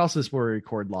stuff. But also this is where we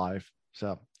record live,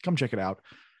 so come check it out.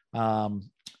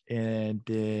 And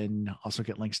then also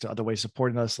get links to other ways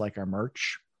supporting us, like our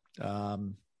merch. We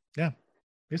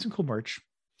have some cool merch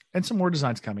and some more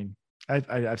designs coming.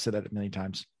 I've said that a million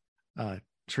times.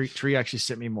 Tree actually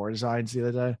sent me more designs the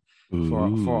other day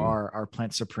for our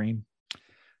Plant Supreme.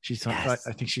 I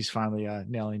think she's finally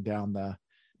nailing down the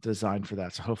design for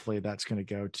that. So hopefully that's going to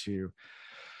go to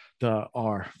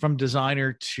from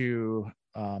designer to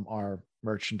our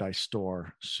merchandise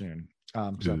store soon.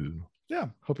 Hoping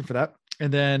for that.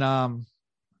 And then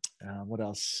what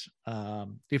else?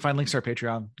 Do you find links to our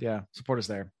Patreon? Yeah, support us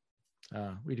there.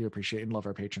 We do appreciate and love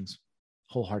our patrons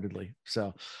wholeheartedly.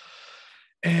 So,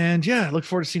 and yeah, look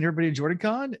forward to seeing everybody in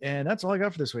JordanCon. And that's all I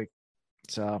got for this week.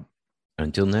 So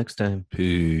until next time,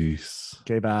 peace.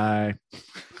 Okay, bye.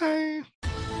 Bye.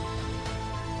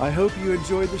 I hope you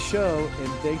enjoyed the show, and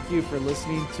thank you for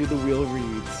listening to The Wheel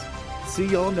Reads. See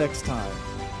y'all next time.